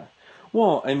 Yeah.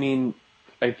 Well, I mean,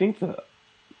 I think the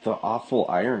awful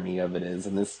irony of it is,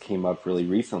 and this came up really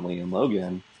recently in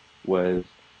Logan, was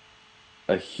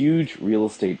a huge real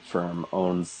estate firm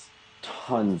owns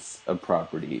tons of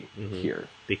property Mm-hmm. here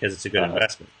Because it's a good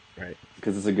investment, right?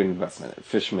 because it's a good investment.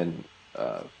 Fishman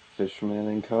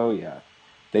and Co. Yeah,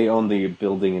 they own the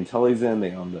building in Tully's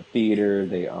They own the theater.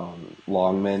 They own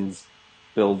Longman's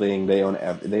building. They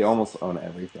almost own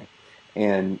everything,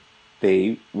 and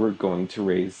they were going to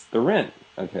raise the rent.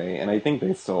 Okay, and I think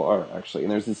they still are actually.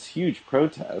 And there's this huge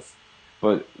protest,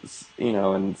 but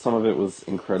and some of it was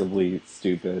incredibly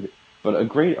stupid. But a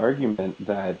great argument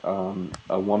that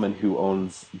a woman who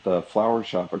owns the flower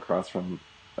shop across from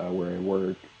where I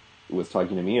work was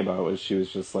talking to me about was she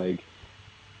was just like,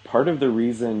 part of the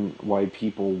reason why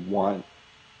people want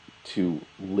to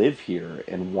live here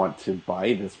and want to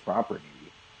buy this property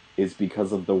is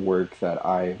because of the work that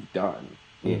I've done.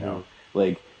 Mm-hmm.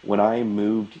 Like when I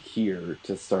moved here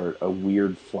to start a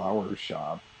weird flower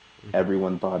shop, Mm-hmm.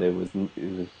 everyone thought it was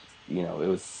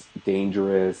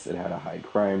dangerous. It had a high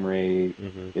crime rate.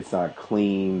 Mm-hmm. It's not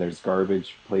clean. There's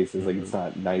garbage places. Like Mm-hmm. it's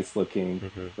not nice looking.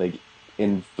 Mm-hmm. Like,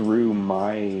 and through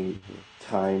my Mm-hmm.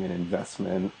 time and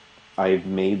investment, I've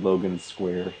made Logan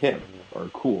Square hip or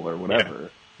cool or Yeah.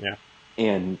 whatever. Yeah.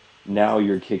 And now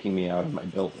you're kicking me out of my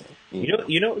building. What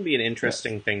would be an Yeah.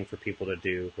 interesting thing for people to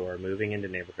do who are moving into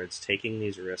neighborhoods, taking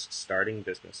these risks, starting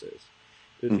businesses?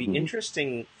 It would be Mm-hmm.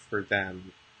 interesting for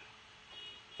them,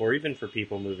 or even for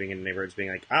people moving into neighborhoods, being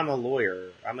like, I'm a lawyer,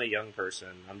 I'm a young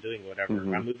person, I'm doing whatever,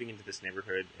 Mm-hmm. I'm moving into this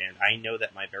neighborhood, and I know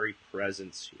that my very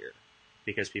presence here,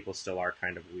 because people still are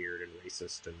kind of weird and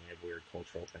racist, and they have weird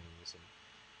cultural things, and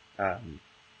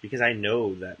because I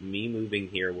know that me moving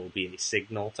here will be a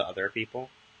signal to other people.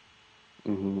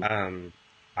 Mm-hmm.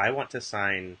 I want to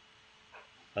sign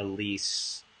a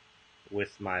lease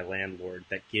with my landlord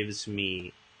that gives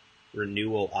me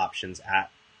renewal options at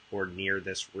or near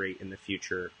this rate in the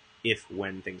future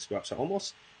when things go up. So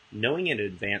almost knowing in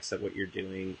advance that what you're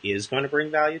doing is going to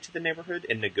bring value to the neighborhood,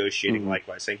 and negotiating Mm-hmm.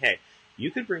 likewise, saying, hey, you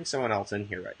could bring someone else in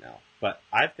here right now, but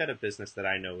I've got a business that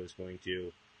I know is going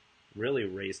to really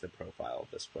raise the profile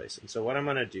of this place. And so what I'm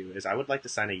going to do is I would like to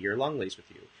sign a year-long lease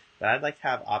with you, but I'd like to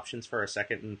have options for a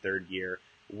second and third year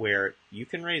where you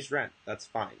can raise rent. That's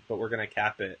fine, but we're going to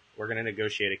cap it. We're going to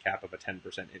negotiate a cap of a 10%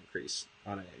 increase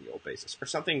on an annual basis or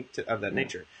something of that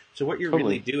nature. So what you're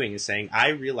Totally. really doing is saying, I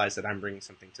realize that I'm bringing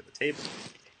something to the table.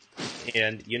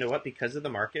 And you know what? Because of the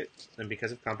market and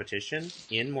because of competition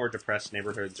in more depressed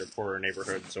neighborhoods or poorer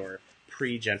neighborhoods or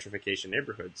pre-gentrification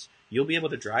neighborhoods, you'll be able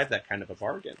to drive that kind of a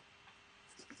bargain.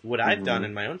 What I've done Mm-hmm.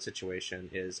 in my own situation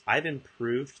is I've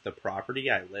improved the property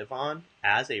I live on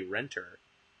as a renter,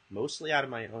 mostly out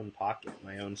of my own pocket,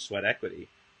 my own sweat equity,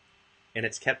 and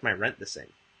it's kept my rent the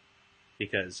same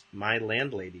because my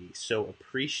landlady so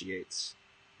appreciates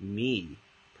me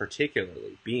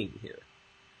particularly being here.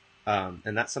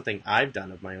 And that's something I've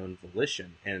done of my own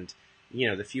volition. And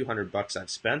the few $100 I've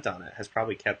spent on it has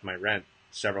probably kept my rent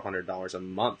several $100s a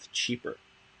month cheaper.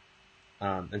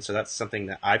 And so that's something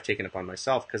that I've taken upon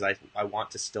myself because I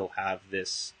want to still have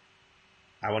this.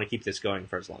 I want to keep this going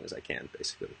for as long as I can,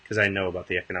 basically, because I know about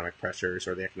the economic pressures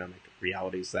or the economic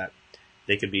realities that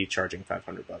they could be charging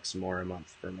 $500 more a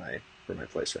month for my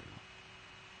place right now.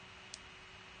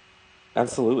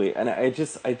 Absolutely. And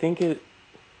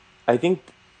I think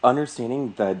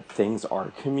understanding that things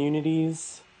are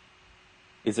communities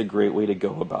is a great way to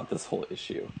go about this whole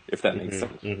issue, if that makes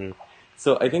sense. Mm-hmm, mm-hmm.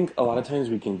 So I think a lot of times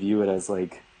we can view it as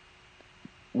like,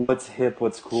 what's hip,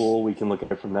 what's cool. We can look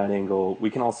at it from that angle.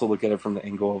 We can also look at it from the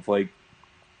angle of like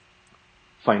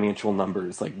financial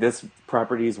numbers. Like this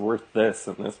property is worth this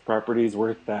and this property is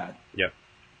worth that. Yep.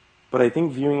 But I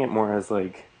think viewing it more as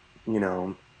like, you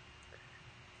know,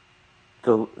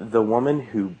 the woman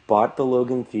who bought the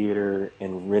Logan Theater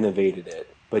and renovated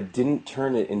it, but didn't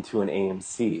turn it into an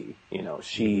AMC. You know, Mm-hmm.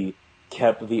 she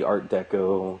kept the Art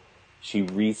Deco, she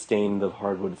restained the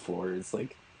hardwood floors.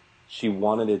 Like, she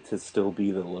wanted it to still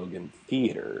be the Logan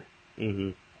Theater.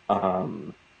 Mm-hmm.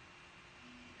 Um,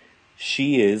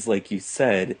 she is, like you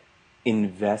said,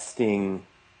 investing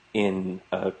in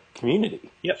a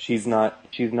community. Yep. She's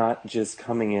not just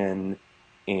coming in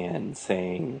and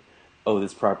saying, "Oh,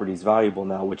 this property is valuable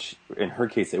now," which in her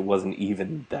case it wasn't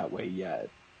even that way yet.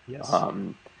 Yes.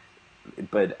 Um,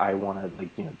 but I want to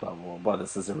like blah blah blah.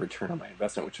 This is a return on my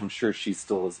investment, which I'm sure she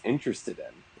still is interested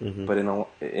in. Mm-hmm. But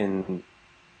in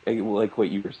like what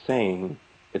you were saying,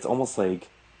 it's almost like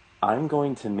I'm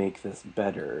going to make this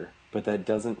better, but that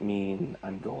doesn't mean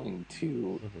I'm going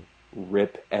to Mm-hmm.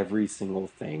 rip every single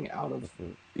thing out of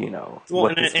Mm-hmm. Well,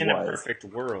 what this in a was. perfect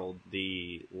world,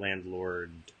 the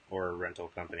landlord or rental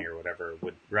company or whatever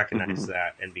would recognize Hmm.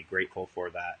 that and be grateful for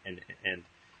that, and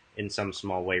in some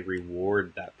small way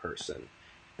reward that person.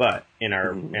 But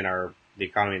Hmm. in our the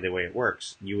economy, the way it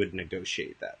works, you would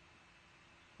negotiate that.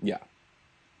 Yeah,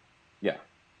 yeah.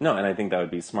 No, and I think that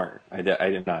would be smart. I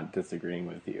did not disagreeing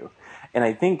with you. And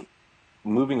I think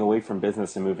moving away from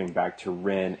business and moving back to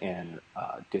rent and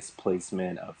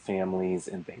displacement of families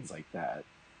and things like that,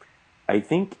 I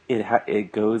think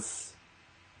it goes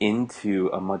into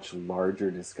a much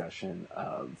larger discussion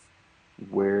of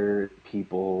where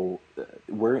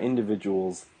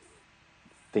individuals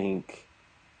think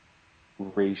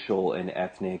racial and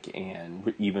ethnic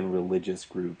and even religious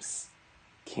groups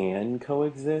can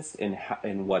coexist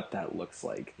and what that looks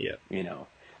like, Yeah. you know.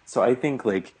 So I think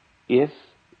like if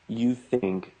you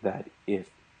think that if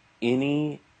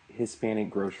any Hispanic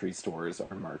grocery stores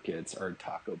or markets or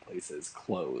taco places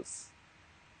close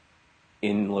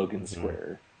in Logan Mm-hmm.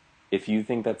 Square, if you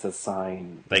think that's a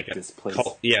sign Like that displace,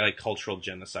 like cultural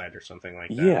genocide or something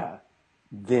like that. yeah,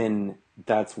 then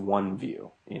that's one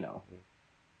view, you know.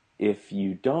 If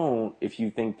you don't, if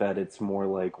you think that it's more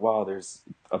like, wow, there's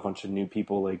a bunch of new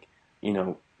people, like,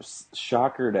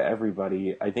 shocker to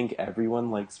everybody. I think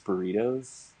everyone likes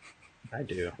burritos. I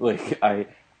do. Like,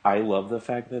 I love the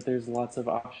fact that there's lots of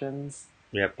options,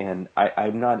 Yep. and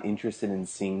I'm not interested in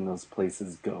seeing those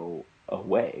places go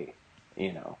away,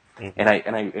 you know. Mm-hmm.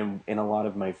 And a lot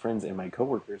of my friends and my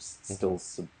coworkers Mm-hmm. still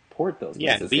support those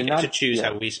Yeah, and places, we and get to not, choose yeah.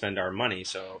 how we spend our money.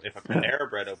 So if a Panera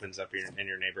Bread opens up in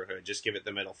your neighborhood, just give it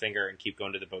the middle finger and keep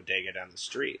going to the bodega down the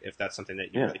street if that's something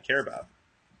that you Yeah. really care about.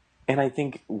 And I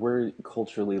think where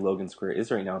culturally Logan Square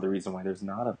is right now, the reason why there's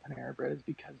not a Panera Bread is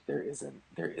because there isn't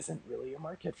really a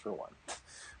market for one.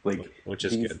 Like Which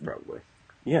is these, good, probably.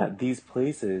 yeah, these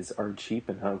places are cheap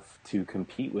enough to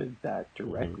compete with that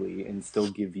Mm-hmm. directly and still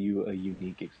give you a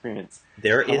unique experience.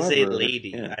 There is a However, lady,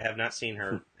 yeah, I have not seen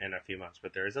her in a few months,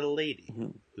 but there is a lady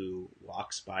mhm, who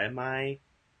walks by my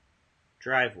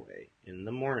driveway in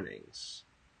the mornings,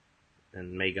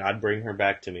 and may God bring her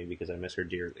back to me because I miss her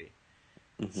dearly,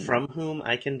 mhm, from whom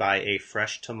I can buy a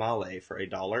fresh tamale for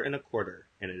 $1.25,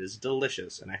 and it is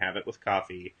delicious, and I have it with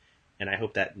coffee, and I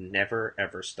hope that never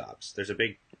ever stops. There's a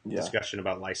big yeah, discussion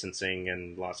about licensing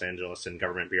in Los Angeles and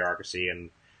government bureaucracy,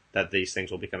 and that these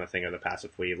things will become a thing of the past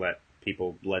if we let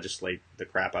people legislate the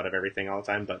crap out of everything all the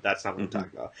time. But that's not what I'm mhm,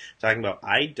 talking about. I'm talking about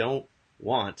I don't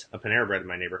want a Panera Bread in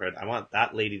my neighborhood. I want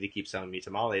that lady to keep selling me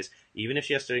tamales, even if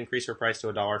she has to increase her price to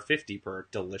 $1.50 per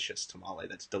delicious tamale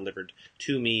that's delivered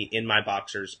to me in my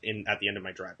boxers in at the end of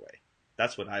my driveway.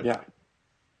 That's what I yeah, want.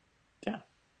 yeah,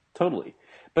 totally.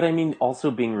 But I mean,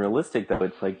 also being realistic though,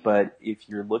 it's like, but if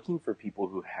you're looking for people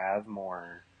who have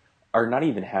more, or not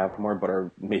even have more, but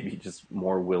are maybe just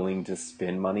more willing to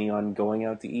spend money on going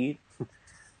out to eat,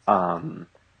 um,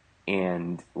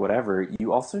 and whatever,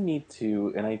 you also need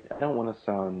to, and I don't want to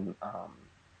sound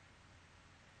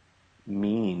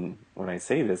mean when I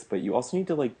say this, but you also need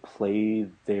to like play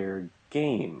their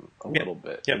game a Yeah. little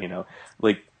bit, Yep.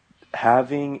 like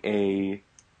having a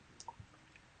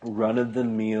run of the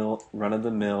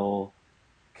mill,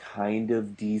 kind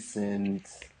of decent,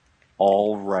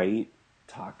 all right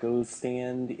taco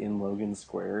stand in Logan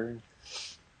Square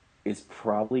is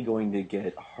probably going to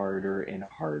get harder and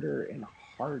harder and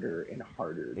harder and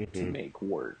harder to Hmm. make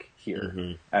work here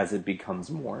Hmm. as it becomes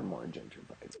more and more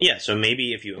gentrified. Yeah, so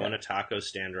maybe if you own Yeah. a taco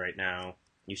stand right now,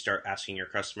 you start asking your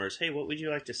customers, "Hey, what would you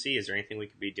like to see? Is there anything we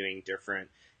could be doing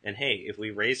different? And hey, if we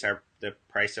raise the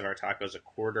price of our tacos a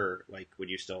quarter, like, would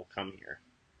you still come here?"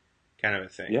 Kind of a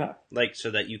thing. Yeah. Like, so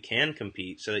that you can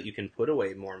compete, so that you can put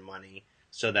away more money,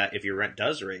 so that if your rent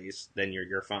does raise, then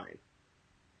you're fine.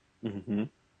 Hmm.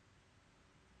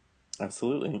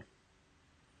 Absolutely.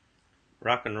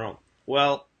 Rock and roll.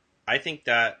 Well, I think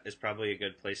that is probably a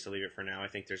good place to leave it for now. I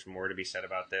think there's more to be said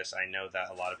about this. I know that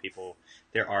a lot of people,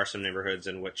 there are some neighborhoods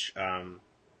in which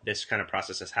this kind of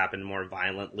process has happened more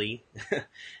violently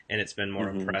and it's been more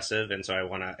Hmm. oppressive. And so I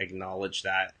want to acknowledge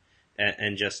that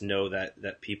and just know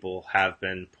that people have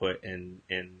been put in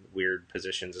weird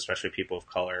positions, especially people of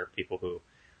color, people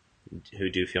who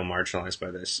do feel marginalized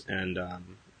by this. And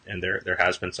there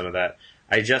has been some of that.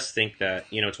 I just think that,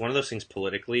 it's one of those things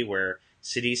politically where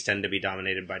cities tend to be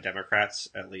dominated by Democrats,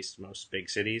 at least most big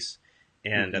cities.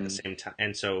 And at the Hmm. same time,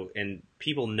 and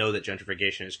people know that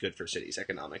gentrification is good for cities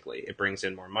economically. It brings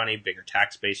in more money, bigger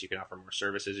tax base. You can offer more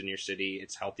services in your city.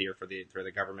 It's healthier for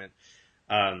the government.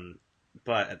 Um,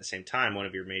 but at the same time, one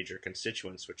of your major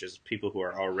constituents, which is people who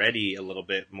are already a little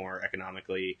bit more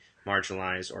economically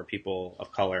marginalized or people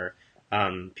of color,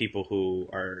 people who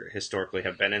are historically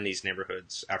have been in these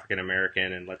neighborhoods, African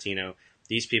American and Latino,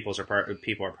 these people are part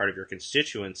of your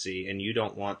constituency, and you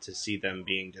don't want to see them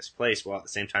being displaced. While at the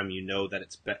same time, that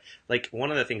it's like one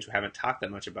of the things we haven't talked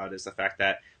that much about is the fact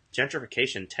that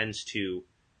gentrification tends to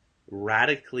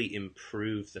radically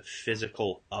improve the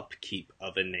physical upkeep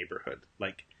of a neighborhood.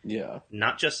 Like Yeah.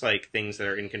 not just like things that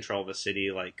are in control of a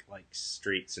city, like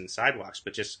streets and sidewalks,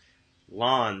 but just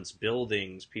lawns,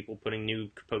 buildings, people putting new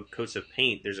coats of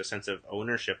paint. There's a sense of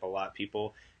ownership. A lot.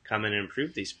 People come in and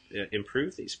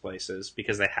improve these places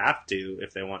because they have to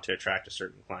if they want to attract a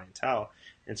certain clientele.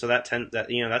 And so that's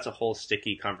a whole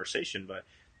sticky conversation. But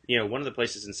one of the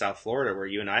places in South Florida where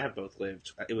you and I have both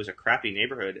lived, it was a crappy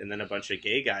neighborhood, and then a bunch of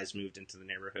gay guys moved into the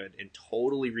neighborhood and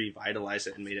totally revitalized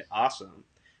it and made it awesome.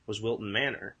 Was Wilton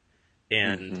Manor,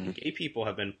 and Hmm. gay people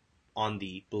have been on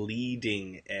the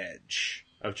bleeding edge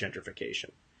of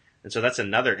gentrification. And so that's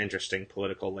another interesting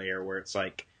political layer where it's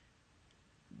like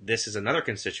this is another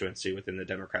constituency within the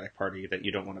Democratic Party that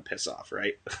you don't want to piss off,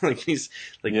 right? These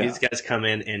Yeah. guys come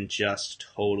in and just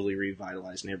totally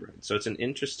revitalize neighborhoods. So it's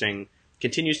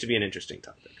continues to be an interesting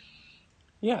topic.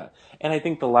 Yeah. And I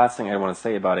think the last thing I want to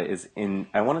say about it is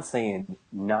I want to say in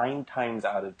 9 times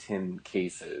out of 10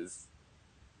 cases,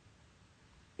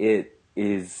 it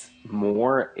is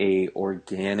more a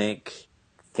organic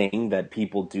thing that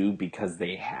people do because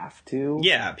they have to.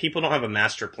 Yeah, people don't have a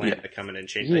master Yeah. plan to come in and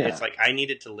change. It's Yeah. like I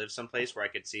needed to live someplace where I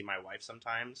could see my wife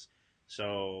sometimes,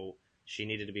 so she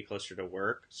needed to be closer to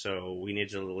work. So we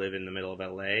needed to live in the middle of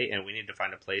LA, and we needed to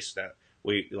find a place that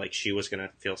she was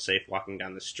gonna feel safe walking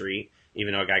down the street,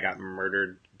 even though a guy got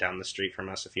murdered down the street from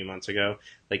us a few months ago.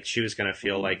 Like she was gonna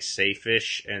feel Hmm. like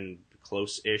safe-ish and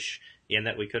close-ish, and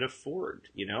that we could afford.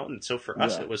 And so for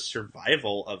us, Yeah. it was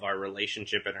survival of our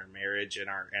relationship and our marriage and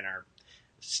our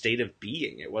state of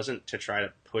being. It wasn't to try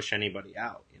to push anybody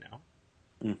out.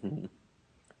 Hmm.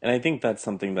 And I think that's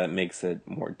something that makes it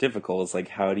more difficult is like,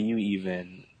 how do you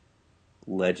even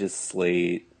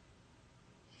legislate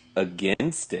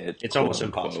against it, It's quote almost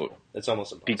unquote? impossible. It's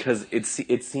almost impossible. Because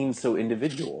it seems so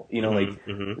individual. Like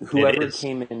Mm-hmm, mm-hmm. It whoever is.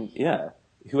 came in, yeah,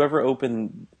 whoever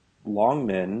opened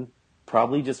Longman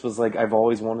probably just was like, I've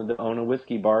always wanted to own a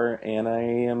whiskey bar, and I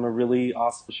am a really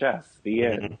awesome chef. The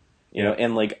Mm-hmm. end. Yep.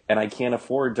 And I can't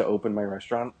afford to open my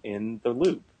restaurant in the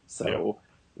Loop, Yep. so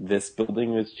this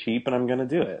building is cheap, and I'm going to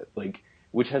do it. Like,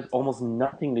 which has almost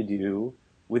nothing to do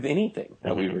with anything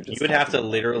that we Mm-hmm. were You just would have talking to about.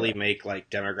 literally make like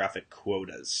demographic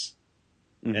quotas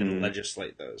and Hmm.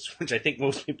 legislate those, which I think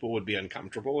most people would be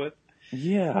uncomfortable with.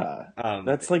 Yeah, Um,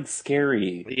 that's like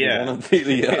scary. Like I yeah, don't think.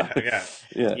 Yeah, yeah, yeah,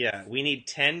 yeah. yeah. We need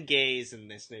 10 gays in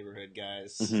this neighborhood,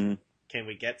 guys. Hmm. Can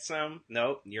we get some?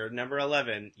 Nope. You're number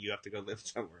 11. You have to go live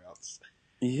somewhere else.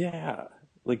 Yeah,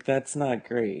 like that's not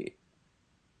great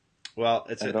Well,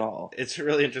 at all. it's a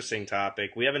really interesting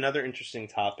topic. We have another interesting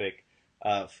topic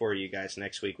for you guys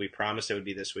next week. We promised it would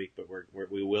be this week, but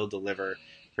we will deliver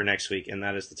for next week, and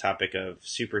that is the topic of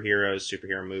superheroes,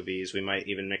 superhero movies. We might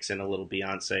even mix in a little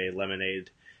Beyonce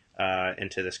lemonade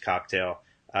into this cocktail.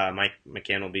 Mike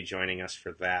McCann will be joining us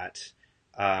for that.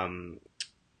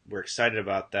 We're excited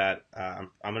about that. I'm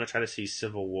going to try to see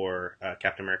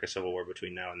Captain America Civil War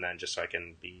between now and then, just so I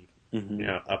can be,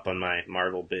 up on my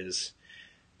Marvel biz.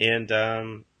 And,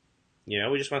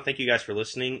 we just want to thank you guys for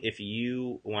listening. If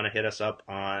you want to hit us up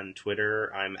on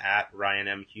Twitter, I'm at Ryan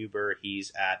M. Huber.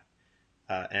 He's at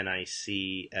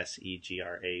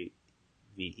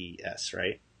NICSEGRAVES,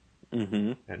 right?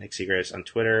 Mm-hmm. And Nick Seagraves on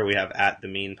Twitter. We have at The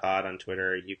Mean Pod on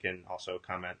Twitter. You can also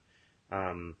comment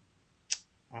on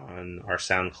our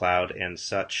SoundCloud and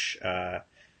such. You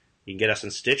can get us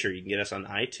on Stitcher. You can get us on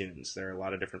iTunes. There are a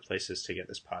lot of different places to get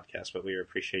this podcast, but we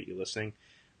appreciate you listening.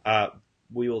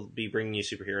 We will be bringing you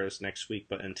superheroes next week,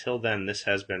 but until then, this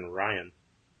has been Ryan.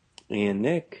 And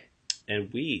Nick.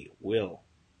 And we will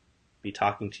be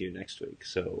talking to you next week.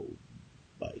 So,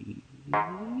 bye.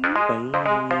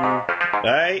 Bye.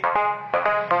 Bye.